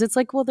wayside, because it's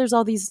like, well, there's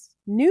all these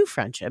new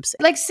friendships.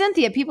 Like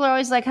Cynthia, people are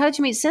always like, how did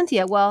you meet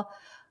Cynthia? Well,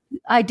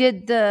 I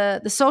did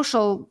the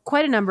social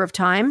quite a number of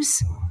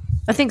times.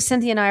 I think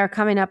Cynthia and I are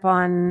coming up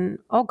on,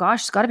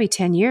 it's got to be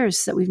 10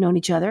 years that we've known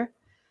each other.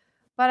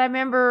 But I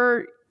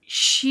remember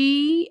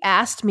she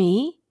asked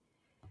me,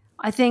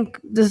 I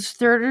think the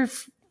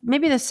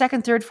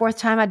second, third, fourth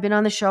time I'd been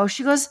on the show,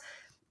 she goes,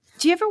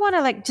 do you ever want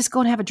to just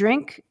go and have a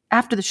drink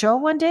after the show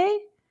one day?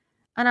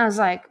 And I was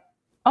like,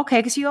 okay,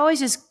 because you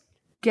always just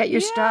get your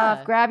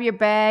stuff, grab your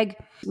bag.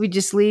 We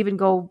just leave and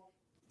go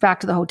back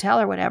to the hotel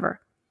or whatever.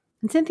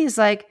 And Cynthia's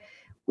like,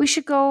 we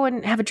should go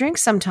and have a drink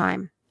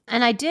sometime.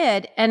 And I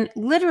did. And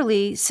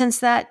literally since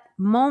that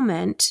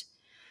moment,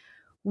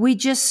 we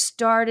just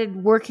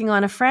started working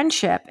on a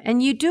friendship.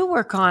 And you do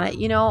work on it.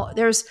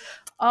 There's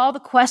all the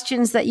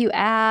questions that you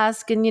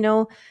ask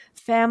and,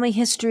 family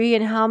history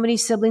and how many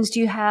siblings do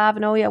you have?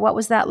 And what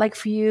was that like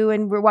for you?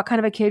 And what kind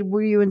of a kid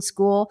were you in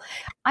school?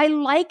 I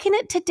liken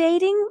it to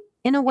dating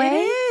in a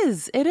way.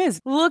 It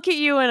is. Look at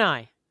you and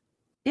I.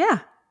 Yeah.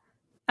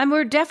 And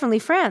we're definitely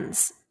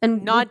friends.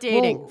 And not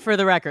dating, for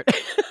the record.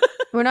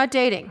 We're not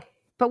dating.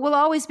 But we'll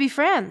always be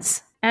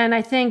friends. And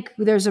I think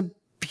there's a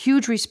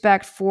huge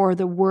respect for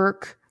the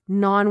work,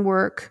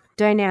 non-work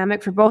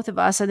dynamic for both of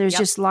us. And there's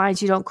just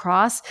lines you don't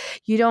cross.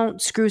 You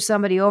don't screw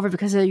somebody over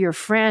because they're your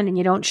friend and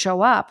you don't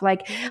show up.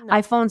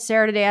 I phoned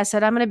Sarah today. I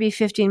said, I'm going to be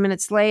 15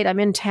 minutes late. I'm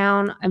in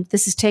town.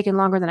 This is taking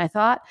longer than I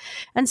thought.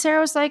 And Sarah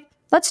was like,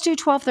 let's do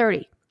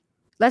 12:30.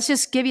 Let's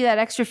just give you that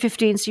extra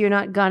 15 so you're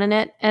not gunning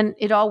it. And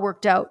it all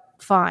worked out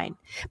fine.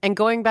 And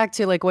going back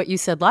to what you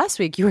said last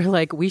week, you were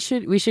like, we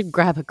should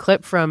grab a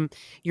clip from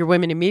your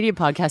Women in Media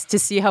podcast to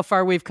see how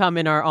far we've come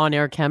in our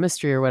on-air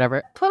chemistry or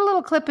whatever. Put a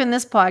little clip in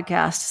this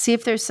podcast, see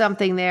if there's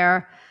something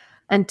there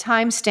and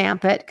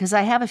timestamp it, because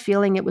I have a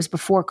feeling it was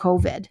before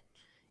COVID.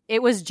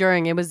 It was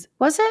during. Was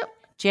it?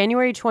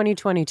 January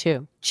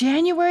 2022.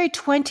 January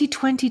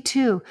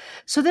 2022.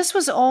 So this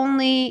was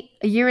only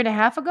a year and a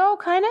half ago,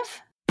 kind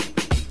of?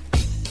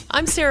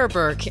 I'm Sarah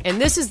Burke,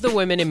 and this is the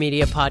Women in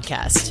Media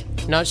podcast.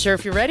 Not sure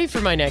if you're ready for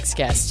my next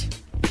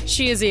guest.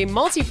 She is a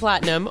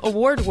multi-platinum,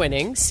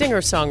 award-winning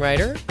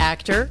singer-songwriter,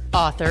 actor,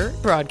 author,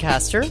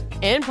 broadcaster,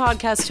 and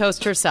podcast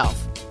host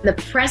herself. The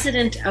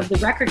president of the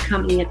record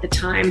company at the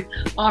time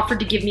offered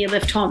to give me a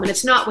lift home. And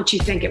it's not what you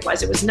think it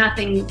was. It was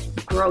nothing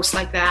gross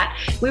like that.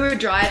 We were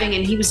driving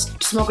and he was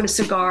smoking a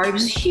cigar. He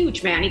was a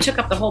huge man. He took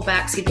up the whole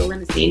backseat of the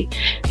limousine.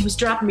 He was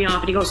dropping me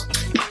off and he goes,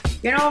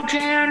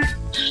 Jan,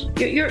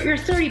 you're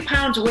 30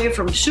 pounds away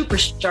from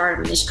superstardom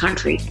in this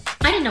country.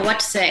 I didn't know what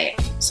to say.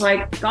 So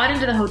I got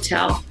into the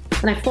hotel.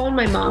 And I phoned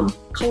my mom,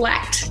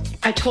 collect.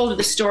 I told her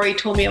the story,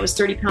 told me I was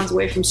 30 pounds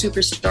away from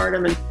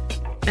superstardom.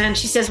 And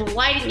she says, well,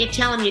 why didn't you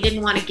tell him you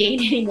didn't want to gain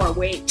any more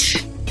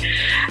weight?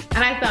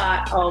 And I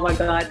thought, oh my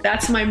God,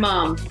 that's my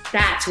mom.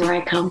 That's where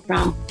I come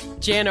from.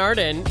 Jann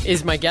Arden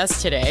is my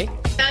guest today.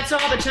 That's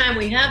all the time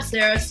we have,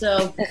 Sarah,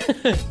 so.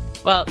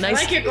 Well, nice.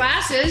 I like your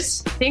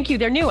glasses. Thank you.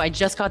 They're new. I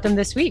just got them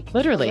this week,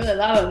 literally. I really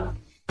love them.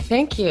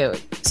 Thank you.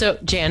 So,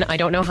 Jann, I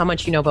don't know how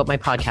much you know about my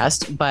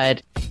podcast,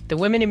 but the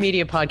Women in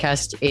Media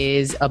podcast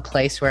is a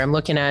place where I'm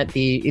looking at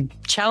the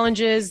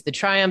challenges, the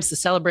triumphs, the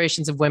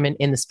celebrations of women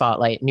in the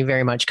spotlight. And you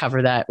very much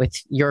cover that with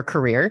your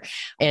career,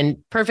 and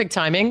perfect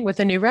timing with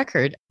a new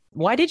record.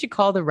 Why did you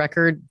call the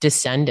record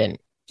Descendant?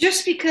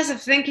 Just because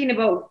of thinking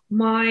about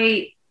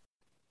my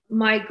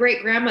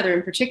great-grandmother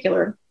in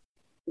particular.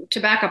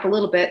 To back up a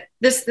little bit,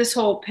 this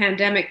whole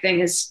pandemic thing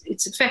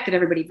it's affected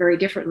everybody very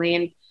differently.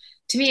 And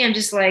to me, I'm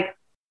just like, I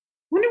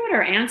wonder what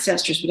our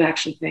ancestors would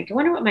actually think. I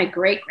wonder what my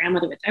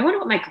great-grandmother would, I wonder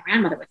what my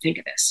grandmother would think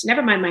of this.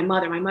 Never mind my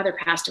mother. My mother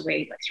passed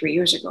away like 3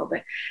 years ago,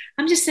 but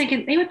I'm just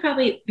thinking they would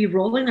probably be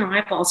rolling their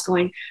eyeballs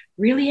going,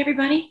 really,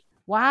 everybody?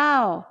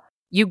 Wow.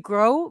 You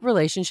grow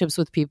relationships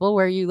with people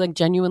where you like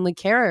genuinely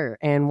care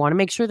and want to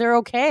make sure they're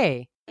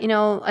okay. You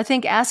know, I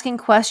think asking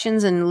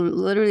questions and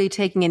literally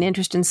taking an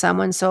interest in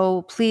someone.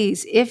 So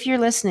please, if you're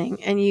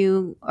listening and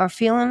you are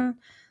feeling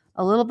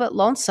a little bit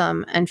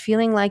lonesome and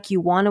feeling like you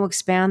want to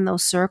expand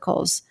those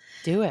circles,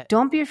 do it.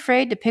 Don't be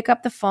afraid to pick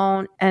up the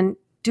phone and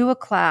do a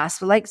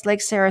class. Like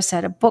Sarah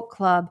said, a book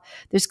club.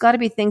 There's got to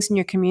be things in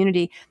your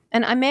community.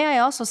 And I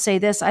also say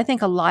this, I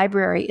think a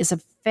library is a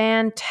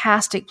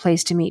fantastic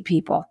place to meet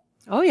people.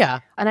 Oh, yeah.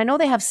 And I know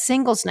they have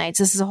singles nights.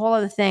 This is a whole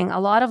other thing. A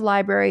lot of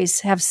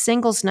libraries have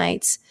singles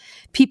nights.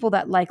 People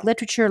that like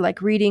literature,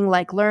 like reading,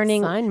 like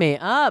learning. Sign me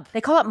up. They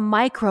call it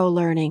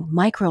micro-learning.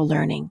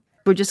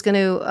 We're just going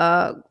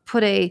to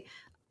put a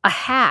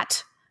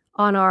hat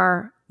on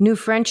our new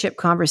friendship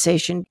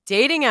conversation.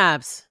 Dating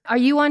apps. Are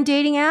you on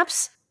dating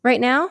apps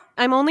right now?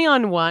 I'm only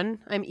on one.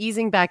 I'm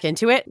easing back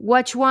into it.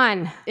 Which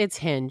one? It's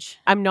Hinge.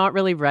 I'm not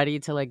really ready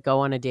to like go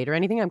on a date or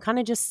anything. I'm kind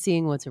of just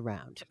seeing what's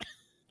around.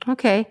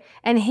 Okay.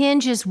 And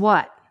Hinge is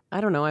what?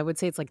 I don't know. I would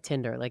say it's like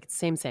Tinder. Like it's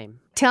same.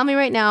 Tell me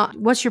right now,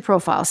 what's your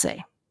profile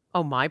say?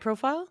 Oh, my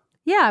profile?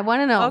 Yeah, I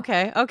want to know.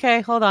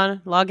 Okay. Hold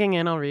on. Logging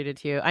in. I'll read it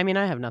to you. I mean,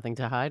 I have nothing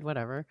to hide.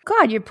 Whatever.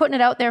 God, you're putting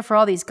it out there for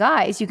all these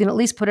guys. You can at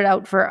least put it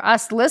out for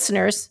us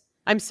listeners.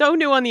 I'm so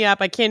new on the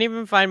app. I can't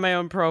even find my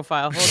own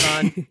profile.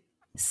 Hold on.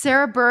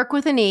 Sarah Burke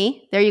with an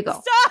E. There you go.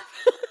 Stop.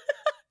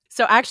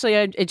 So actually,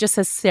 it just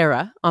says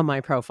Sarah on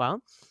my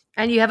profile.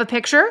 And you have a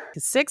picture?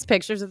 6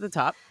 pictures at the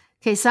top.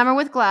 Okay, some are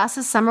with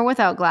glasses, some are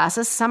without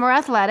glasses, some are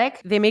athletic.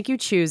 They make you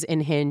choose in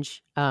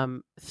Hinge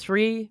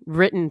 3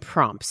 written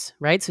prompts,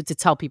 right? So to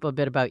tell people a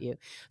bit about you.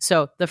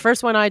 So the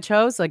first one I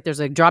chose, like there's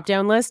a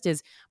drop-down list,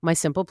 is my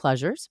simple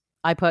pleasures.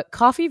 I put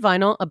coffee,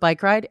 vinyl, a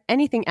bike ride,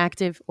 anything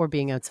active, or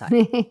being outside.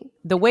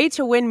 The way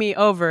to win me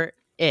over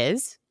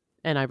is,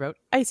 and I wrote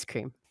ice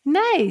cream.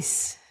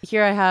 Nice.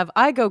 Here I have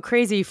I go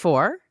crazy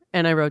for,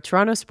 and I wrote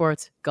Toronto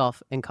sports,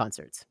 golf, and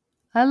concerts.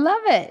 I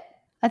love it.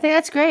 I think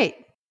that's great.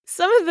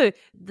 Some of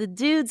the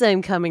dudes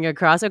I'm coming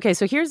across. Okay,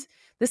 so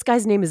this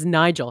guy's name is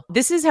Nigel.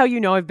 This is how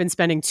you know I've been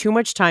spending too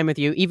much time with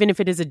you, even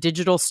if it is a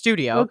digital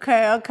studio.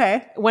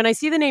 Okay. When I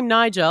see the name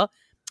Nigel,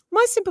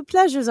 my simple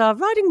pleasures are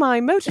riding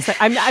my motorcycle.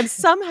 I'm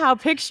somehow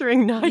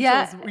picturing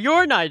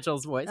your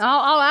Nigel's voice.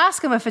 I'll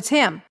ask him if it's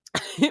him.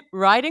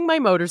 Riding my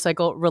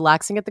motorcycle,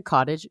 relaxing at the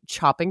cottage,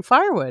 chopping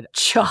firewood.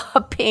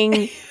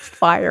 Chopping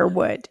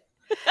firewood.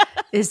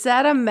 Is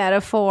that a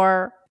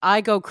metaphor?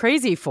 I go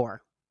crazy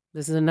for.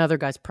 This is another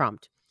guy's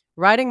prompt.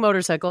 Riding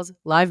motorcycles,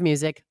 live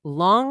music,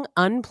 long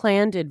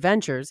unplanned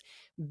adventures,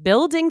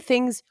 building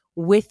things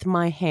with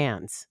my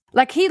hands.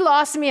 Like he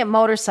lost me at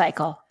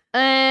motorcycle.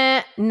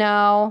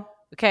 No.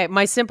 Okay,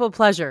 my simple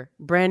pleasure,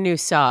 brand new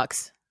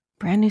socks.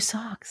 Brand new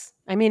socks.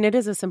 I mean, it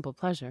is a simple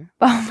pleasure.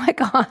 Oh my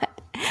God.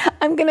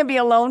 I'm going to be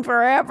alone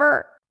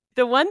forever.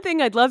 The one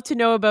thing I'd love to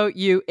know about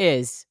you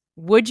is,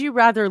 would you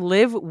rather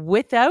live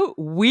without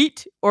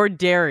wheat or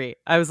dairy?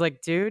 I was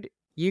like, dude,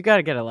 you got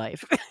to get a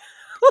life.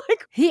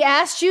 Like, he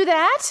asked you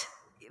that?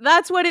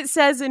 That's what it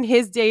says in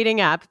his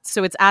dating app.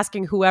 So it's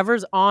asking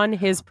whoever's on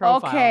his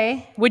profile.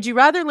 Okay. Would you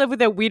rather live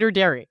without wheat or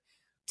dairy?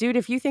 Dude,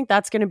 if you think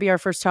that's going to be our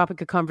first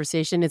topic of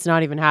conversation, it's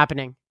not even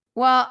happening.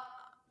 Well,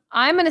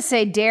 I'm going to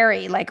say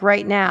dairy, like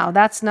right now.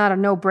 That's not a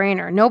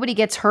no-brainer. Nobody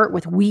gets hurt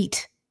with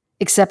wheat,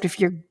 except if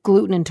you're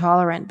gluten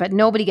intolerant, but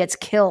nobody gets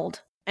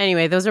killed.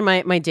 Anyway, those are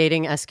my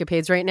dating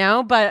escapades right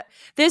now. But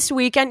this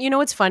weekend, you know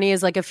what's funny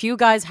is like a few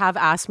guys have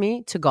asked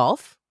me to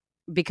golf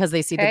because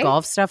they see the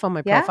golf stuff on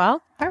my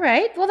profile. All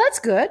right. Well, that's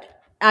good.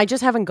 I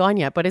just haven't gone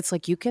yet, but it's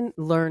like you can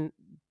learn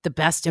the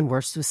best and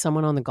worst with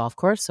someone on the golf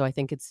course. So I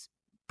think it's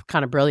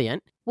kind of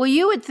brilliant. Well,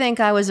 you would think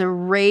I was a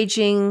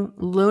raging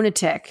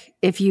lunatic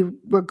if you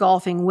were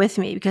golfing with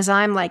me because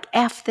I'm like,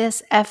 F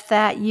this, F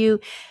that, you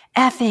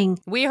effing.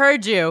 We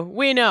heard you.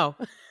 We know.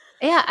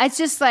 Yeah, it's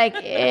just like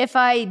if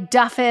I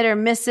duff it or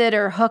miss it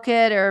or hook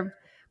it or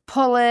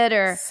pull it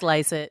or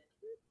slice it.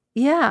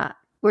 Yeah.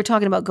 We're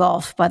talking about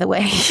golf, by the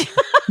way.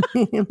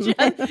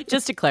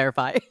 Just to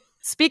clarify.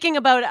 Speaking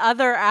about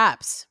other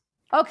apps.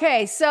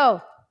 Okay,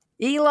 so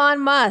Elon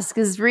Musk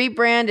has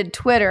rebranded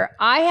Twitter.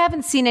 I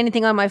haven't seen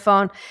anything on my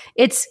phone.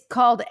 It's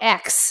called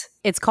X.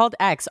 It's called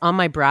X. On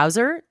my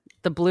browser,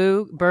 the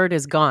blue bird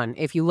is gone.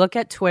 If you look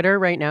at Twitter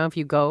right now, if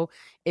you go,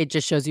 it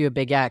just shows you a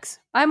big X.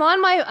 I'm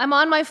on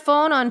my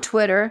phone on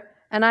Twitter,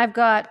 and I've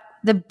got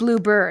the blue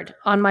bird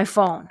on my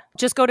phone.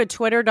 Just go to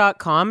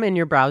twitter.com in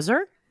your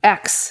browser.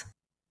 X.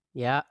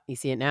 Yeah, you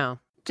see it now.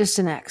 Just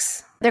an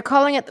X. They're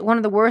calling it one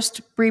of the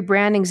worst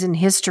rebrandings in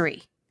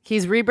history.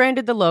 He's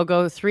rebranded the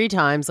logo 3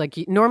 times. Like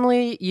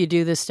normally you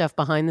do this stuff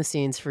behind the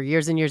scenes for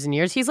years and years and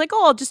years. He's like,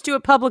 oh, I'll just do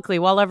it publicly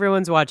while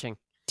everyone's watching.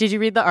 Did you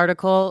read the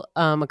article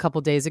a couple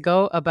days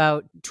ago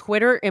about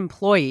Twitter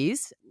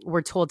employees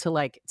were told to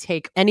like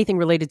take anything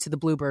related to the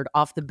Bluebird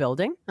off the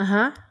building?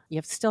 Uh-huh.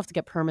 You still have to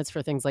get permits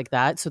for things like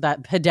that so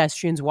that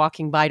pedestrians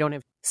walking by don't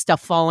have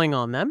stuff falling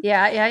on them.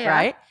 Yeah.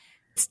 Right?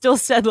 Still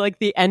said like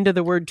the end of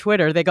the word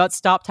Twitter. They got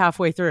stopped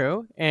halfway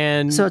through.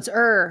 And so it's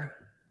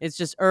It's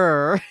just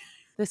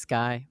This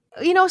guy.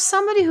 You know,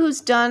 somebody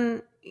who's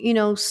done, you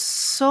know,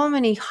 so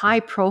many high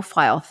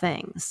profile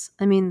things.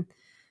 I mean,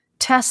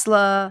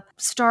 Tesla,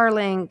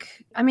 Starlink,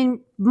 I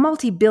mean,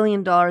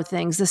 multi-billion-dollar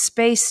things, the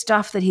space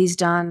stuff that he's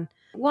done.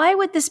 Why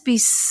would this be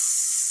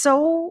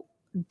so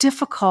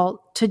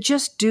difficult to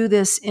just do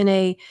this in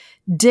a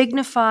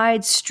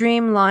dignified,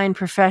 streamlined,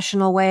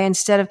 professional way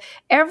instead of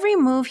every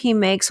move he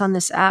makes on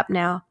this app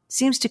now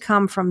seems to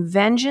come from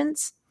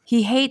vengeance.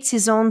 He hates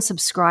his own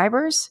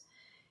subscribers.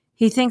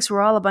 He thinks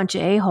we're all a bunch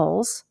of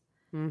a-holes.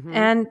 Mm-hmm.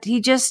 And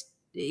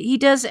he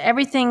does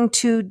everything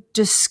to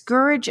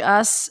discourage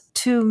us,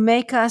 to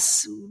make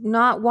us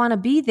not want to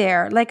be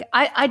there. Like,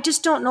 I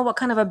just don't know what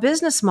kind of a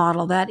business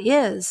model that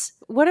is.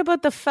 What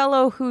about the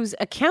fellow whose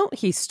account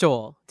he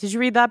stole? Did you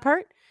read that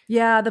part?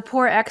 Yeah, the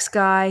poor X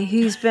guy.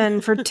 He's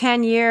been, for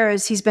 10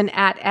 years, he's been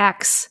at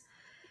X.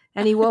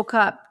 And he woke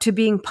up to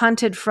being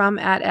punted from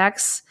at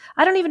X.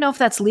 I don't even know if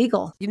that's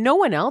legal. No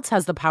one else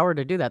has the power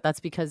to do that. That's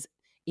because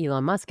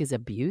Elon Musk is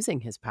abusing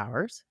his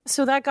powers.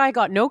 So that guy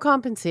got no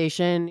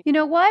compensation. You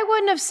know, why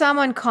wouldn't have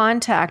someone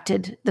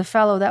contacted the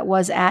fellow that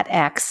was at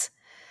X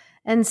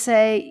and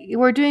say,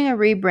 we're doing a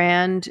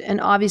rebrand, and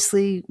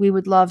obviously we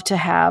would love to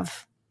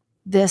have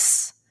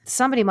this.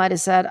 Somebody might have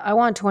said, I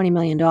want $20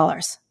 million.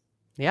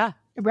 Yeah.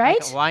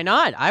 Right? Like, why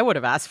not? I would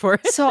have asked for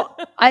it. So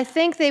I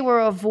think they were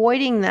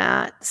avoiding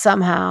that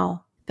somehow,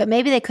 but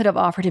maybe they could have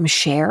offered him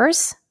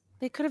shares.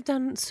 They could have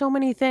done so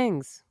many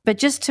things. But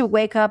just to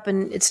wake up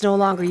and it's no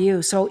longer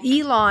you. So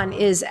Elon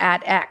is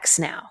at X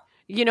now.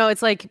 You know,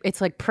 it's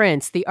like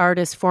Prince, the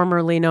artist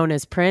formerly known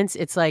as Prince.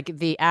 It's like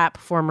the app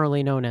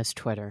formerly known as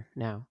Twitter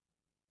now.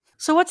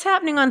 So what's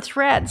happening on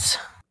Threads?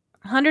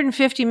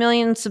 150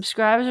 million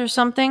subscribers or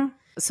something?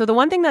 So the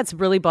one thing that's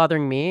really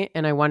bothering me,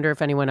 and I wonder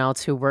if anyone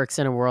else who works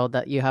in a world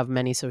that you have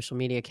many social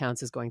media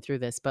accounts is going through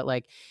this, but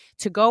like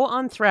to go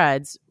on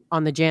Threads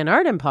on the Jan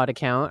Arden pod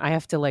account, I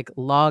have to like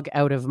log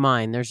out of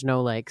mine. There's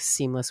no like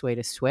seamless way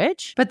to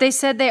switch. But they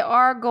said they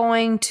are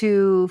going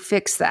to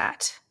fix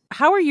that.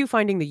 How are you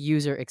finding the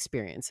user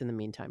experience in the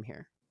meantime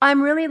here?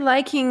 I'm really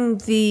liking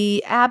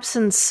the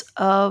absence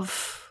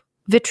of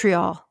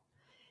vitriol.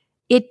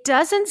 It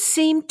doesn't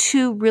seem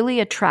to really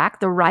attract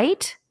the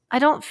right. I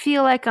don't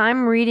feel like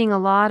I'm reading a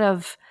lot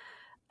of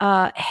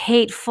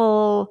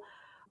hateful,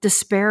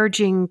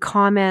 disparaging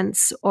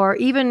comments or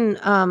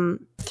even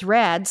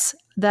threads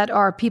that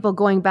are people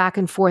going back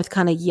and forth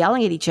kind of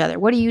yelling at each other.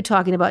 What are you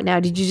talking about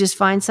now? Did you just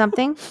find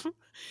something?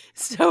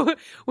 So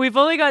we've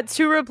only got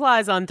 2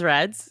 replies on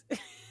Threads.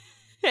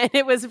 And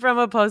it was from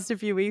a post a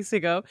few weeks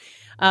ago.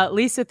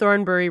 Lisa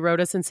Thornbury wrote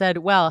us and said,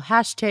 well,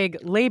 hashtag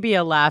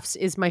labia laughs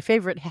is my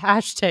favorite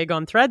hashtag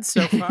on Threads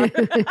so far.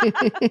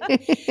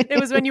 It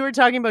was when you were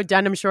talking about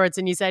denim shorts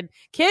and you said,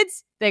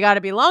 kids, they got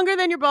to be longer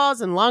than your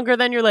balls and longer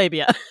than your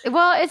labia.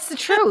 Well, it's the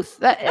truth.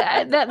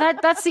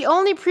 That's the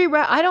only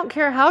prerequisite. I don't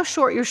care how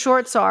short your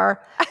shorts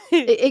are.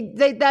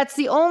 That's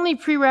the only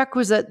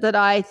prerequisite that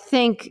I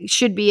think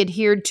should be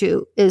adhered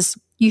to is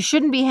you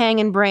shouldn't be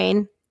hanging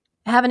brain,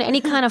 having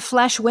any kind of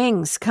flesh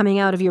wings coming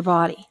out of your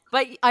body.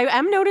 But I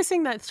am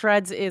noticing that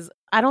Threads is,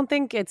 I don't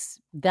think it's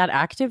that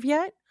active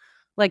yet.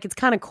 Like it's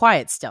kind of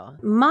quiet still.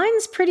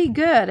 Mine's pretty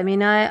good. I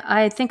mean,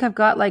 I think I've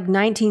got like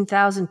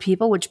 19,000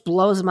 people, which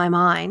blows my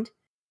mind.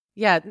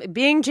 Yeah,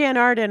 being Jan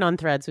Arden on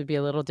Threads would be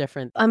a little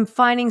different. I'm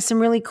finding some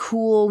really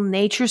cool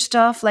nature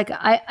stuff. Like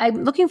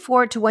I'm looking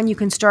forward to when you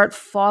can start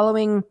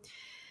following,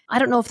 I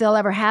don't know if they'll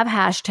ever have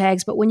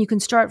hashtags, but when you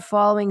can start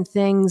following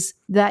things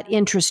that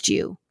interest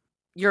you.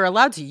 You're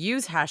allowed to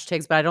use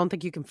hashtags, but I don't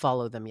think you can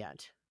follow them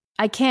yet.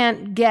 I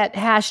can't get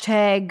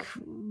hashtag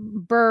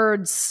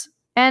birds.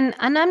 And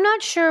I'm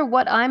not sure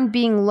what I'm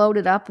being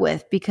loaded up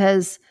with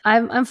because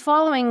I'm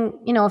following,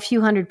 a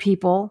few hundred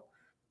people,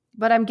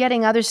 but I'm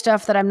getting other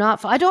stuff that I'm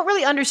not. I don't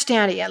really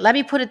understand it yet. Let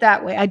me put it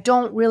that way. I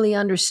don't really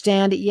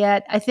understand it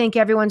yet. I think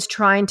everyone's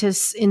trying to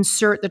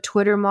insert the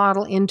Twitter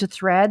model into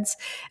Threads,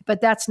 but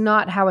that's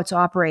not how it's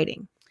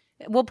operating.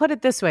 We'll put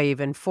it this way,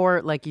 even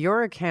for like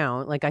your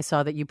account, like I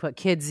saw that you put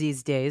kids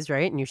these days,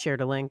 right? And you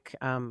shared a link.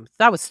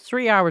 That was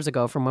 3 hours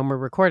ago from when we're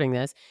recording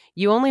this.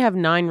 You only have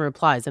 9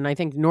 replies. And I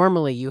think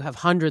normally you have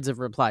hundreds of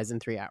replies in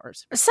 3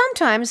 hours.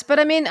 Sometimes, but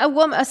I mean, a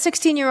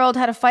 16-year-old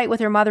had a fight with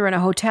her mother in a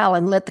hotel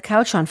and lit the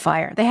couch on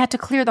fire. They had to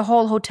clear the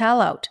whole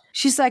hotel out.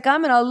 She's like,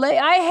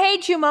 I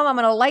hate you, Mom. I'm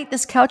going to light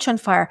this couch on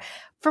fire.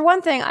 For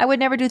one thing, I would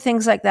never do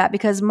things like that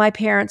because my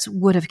parents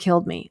would have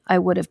killed me. I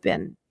would have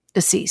been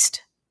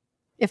deceased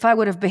if I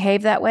would have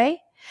behaved that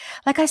way.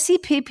 Like I see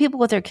people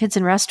with their kids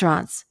in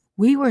restaurants.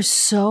 We were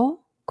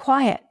so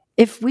quiet.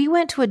 If we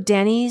went to a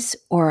Denny's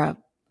or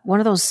one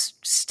of those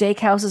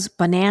steakhouses,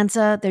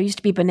 Bonanza, there used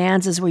to be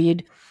Bonanzas where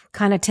you'd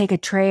kind of take a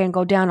tray and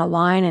go down a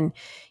line and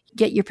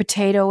get your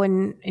potato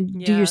and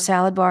do your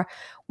salad bar.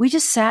 We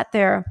just sat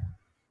there.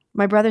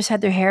 My brothers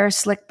had their hair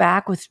slicked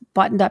back with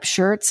buttoned up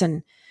shirts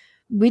and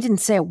we didn't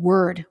say a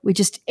word. We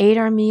just ate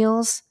our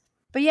meals.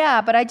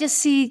 But I just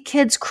see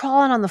kids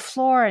crawling on the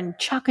floor and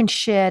chucking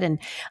shit and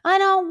I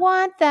don't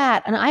want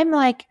that. And I'm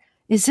like,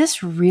 is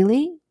this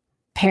really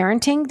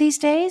parenting these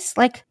days?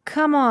 Like,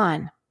 come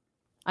on.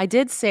 I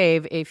did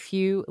save a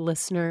few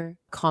listener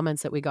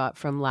comments that we got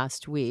from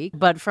last week,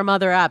 but from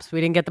other apps,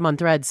 we didn't get them on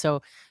Threads.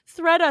 So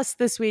thread us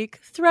this week.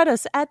 Thread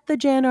us at the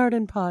Jan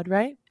Arden Pod,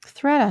 right?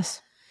 Thread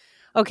us.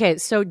 Okay,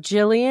 so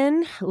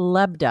Jillian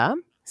Lebda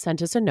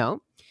sent us a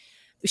note.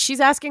 She's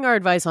asking our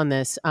advice on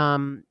this.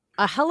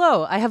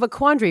 Hello, I have a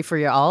quandary for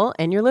you all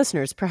and your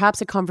listeners,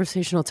 perhaps a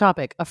conversational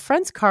topic. A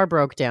friend's car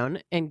broke down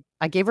and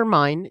I gave her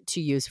mine to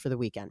use for the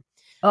weekend.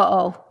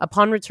 Uh-oh.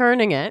 Upon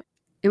returning it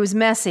was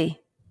messy.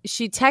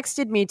 She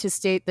texted me to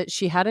state that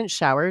she hadn't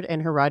showered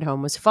and her ride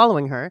home was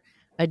following her.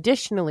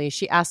 Additionally,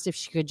 she asked if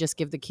she could just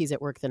give the keys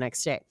at work the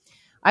next day.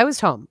 I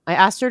was home. I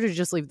asked her to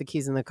just leave the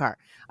keys in the car.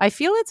 I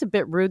feel it's a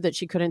bit rude that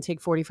she couldn't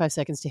take 45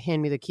 seconds to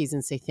hand me the keys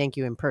and say thank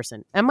you in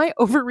person. Am I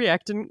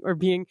overreacting or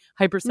being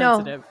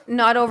hypersensitive? No,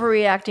 not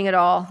overreacting at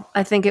all.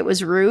 I think it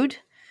was rude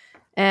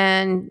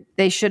and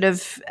they should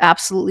have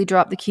absolutely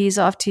dropped the keys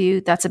off to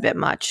you. That's a bit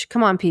much.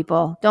 Come on,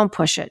 people. Don't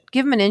push it.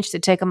 Give them an inch to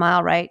take a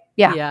mile, right?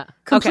 Yeah.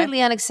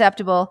 Completely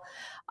unacceptable.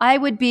 I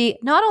would be,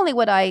 not only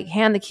would I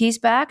hand the keys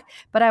back,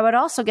 but I would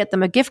also get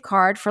them a gift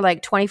card for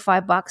like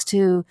 $25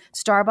 to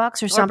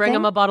Starbucks or something. Or bring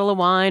them a bottle of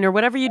wine or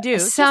whatever you do.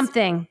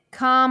 Something.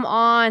 Come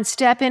on,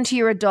 step into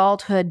your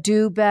adulthood.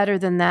 Do better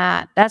than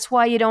that. That's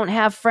why you don't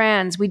have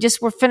friends.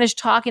 We're finished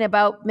talking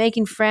about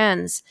making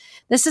friends.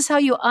 This is how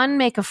you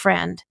unmake a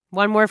friend.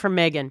 One more from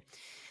Megan.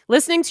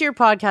 Listening to your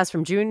podcast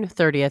from June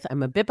 30th,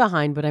 I'm a bit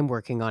behind, but I'm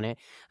working on it.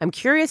 I'm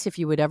curious if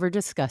you would ever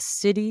discuss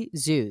city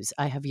zoos.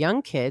 I have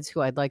young kids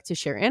who I'd like to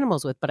share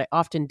animals with, but I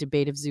often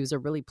debate if zoos are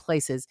really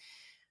places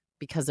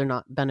because they're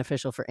not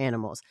beneficial for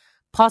animals.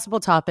 Possible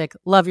topic.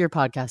 Love your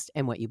podcast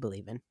and what you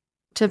believe in.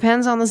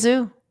 Depends on the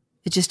zoo.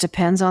 It just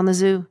depends on the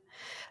zoo.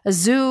 A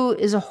zoo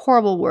is a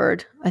horrible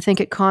word. I think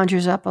it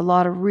conjures up a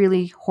lot of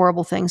really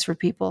horrible things for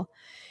people.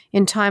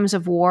 In times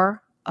of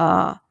war,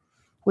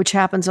 which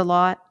happens a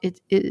lot.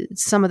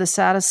 Some of the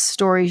saddest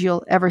stories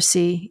you'll ever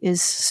see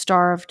is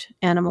starved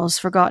animals,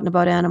 forgotten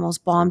about animals,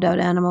 bombed out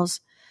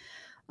animals.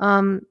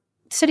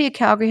 City of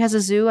Calgary has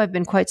a zoo. I've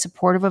been quite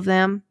supportive of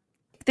them.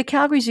 The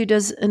Calgary Zoo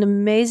does an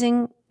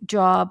amazing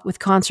job with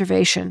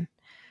conservation.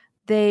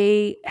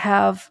 They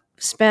have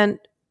spent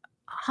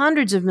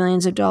hundreds of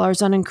millions of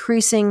dollars on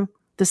increasing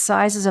the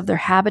sizes of their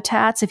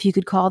habitats, if you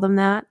could call them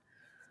that.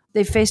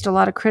 They've faced a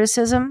lot of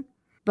criticism,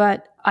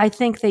 but I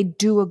think they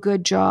do a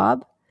good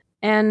job.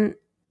 And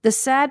the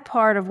sad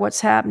part of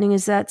what's happening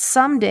is that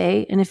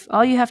someday, and if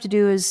all you have to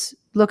do is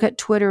look at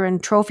Twitter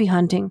and trophy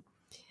hunting,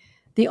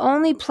 the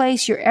only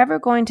place you're ever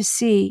going to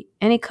see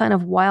any kind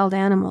of wild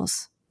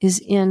animals is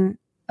in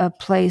a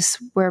place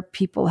where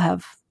people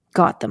have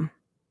got them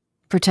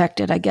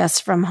protected, I guess,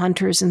 from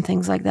hunters and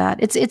things like that.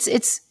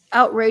 It's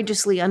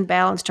outrageously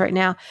unbalanced right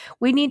now.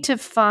 We need to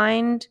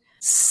find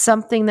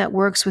something that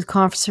works with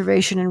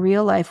conservation in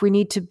real life. We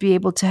need to be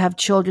able to have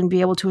children be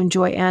able to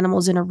enjoy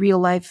animals in a real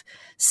life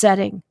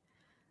setting.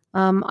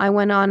 I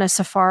went on a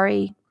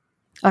safari,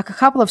 a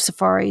couple of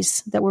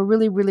safaris that were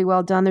really, really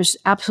well done. There's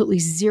absolutely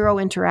zero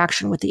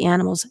interaction with the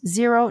animals.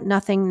 Zero,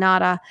 nothing,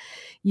 nada.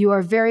 You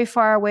are very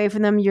far away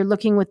from them. You're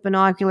looking with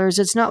binoculars.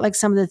 It's not like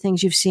some of the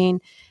things you've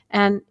seen.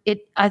 And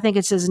I think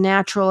it's as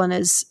natural and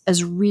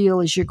as real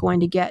as you're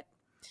going to get.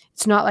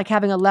 It's not like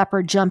having a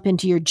leopard jump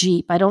into your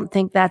Jeep. I don't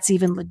think that's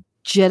even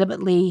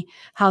legitimately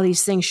how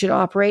these things should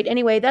operate.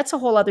 Anyway, that's a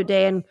whole other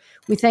day, and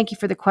we thank you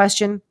for the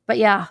question. But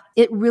yeah,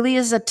 it really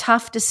is a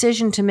tough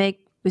decision to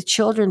make with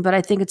children, but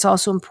I think it's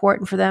also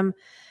important for them.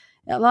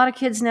 A lot of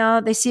kids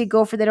now, they see a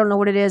gopher, they don't know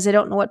what it is. They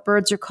don't know what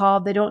birds are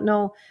called. They don't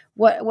know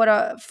what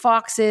a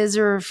fox is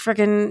or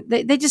freaking,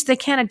 they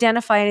can't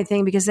identify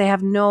anything because they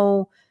have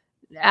no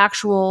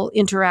actual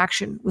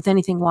interaction with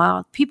anything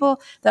wild.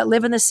 People that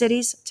live in the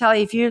cities, tell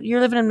you, if you're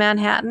living in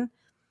Manhattan,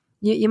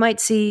 you might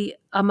see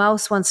a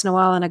mouse once in a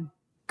while and a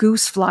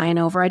goose flying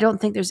over. I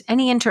don't think there's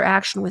any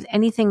interaction with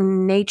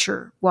anything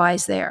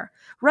nature-wise there.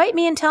 Write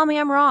me and tell me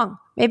I'm wrong.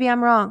 Maybe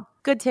I'm wrong.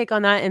 Good take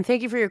on that. And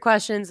thank you for your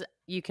questions.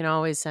 you can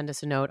always send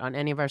us a note on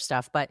any of our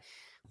stuff. But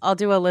I'll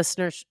do a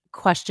listener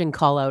question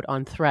call out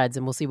on Threads,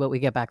 and we'll see what we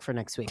get back for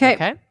next week.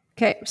 Okay?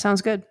 Okay,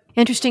 sounds good.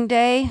 Interesting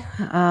day.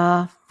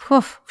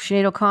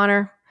 Sinead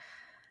O'Connor.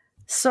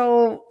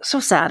 So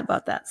sad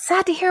about that.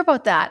 Sad to hear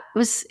about that.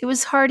 It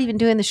was hard even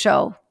doing the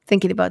show,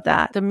 thinking about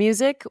that. The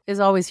music is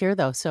always here,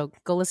 though, so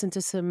go listen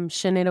to some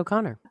Sinead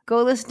O'Connor.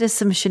 Go listen to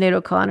some Sinead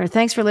O'Connor.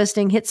 Thanks for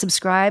listening. Hit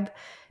subscribe.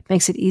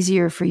 Makes it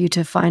easier for you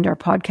to find our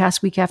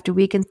podcast week after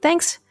week. And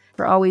thanks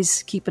for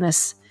always keeping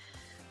us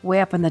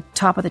way up on the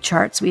top of the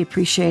charts. We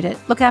appreciate it.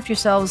 Look after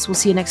yourselves. We'll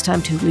see you next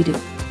time, too. We do.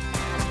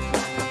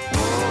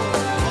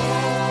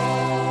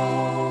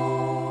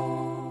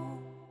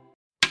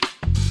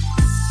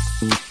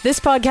 This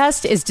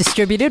podcast is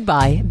distributed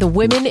by the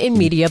Women in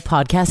Media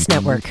Podcast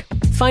Network.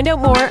 Find out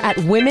more at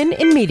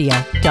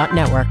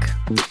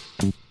womeninmedia.network.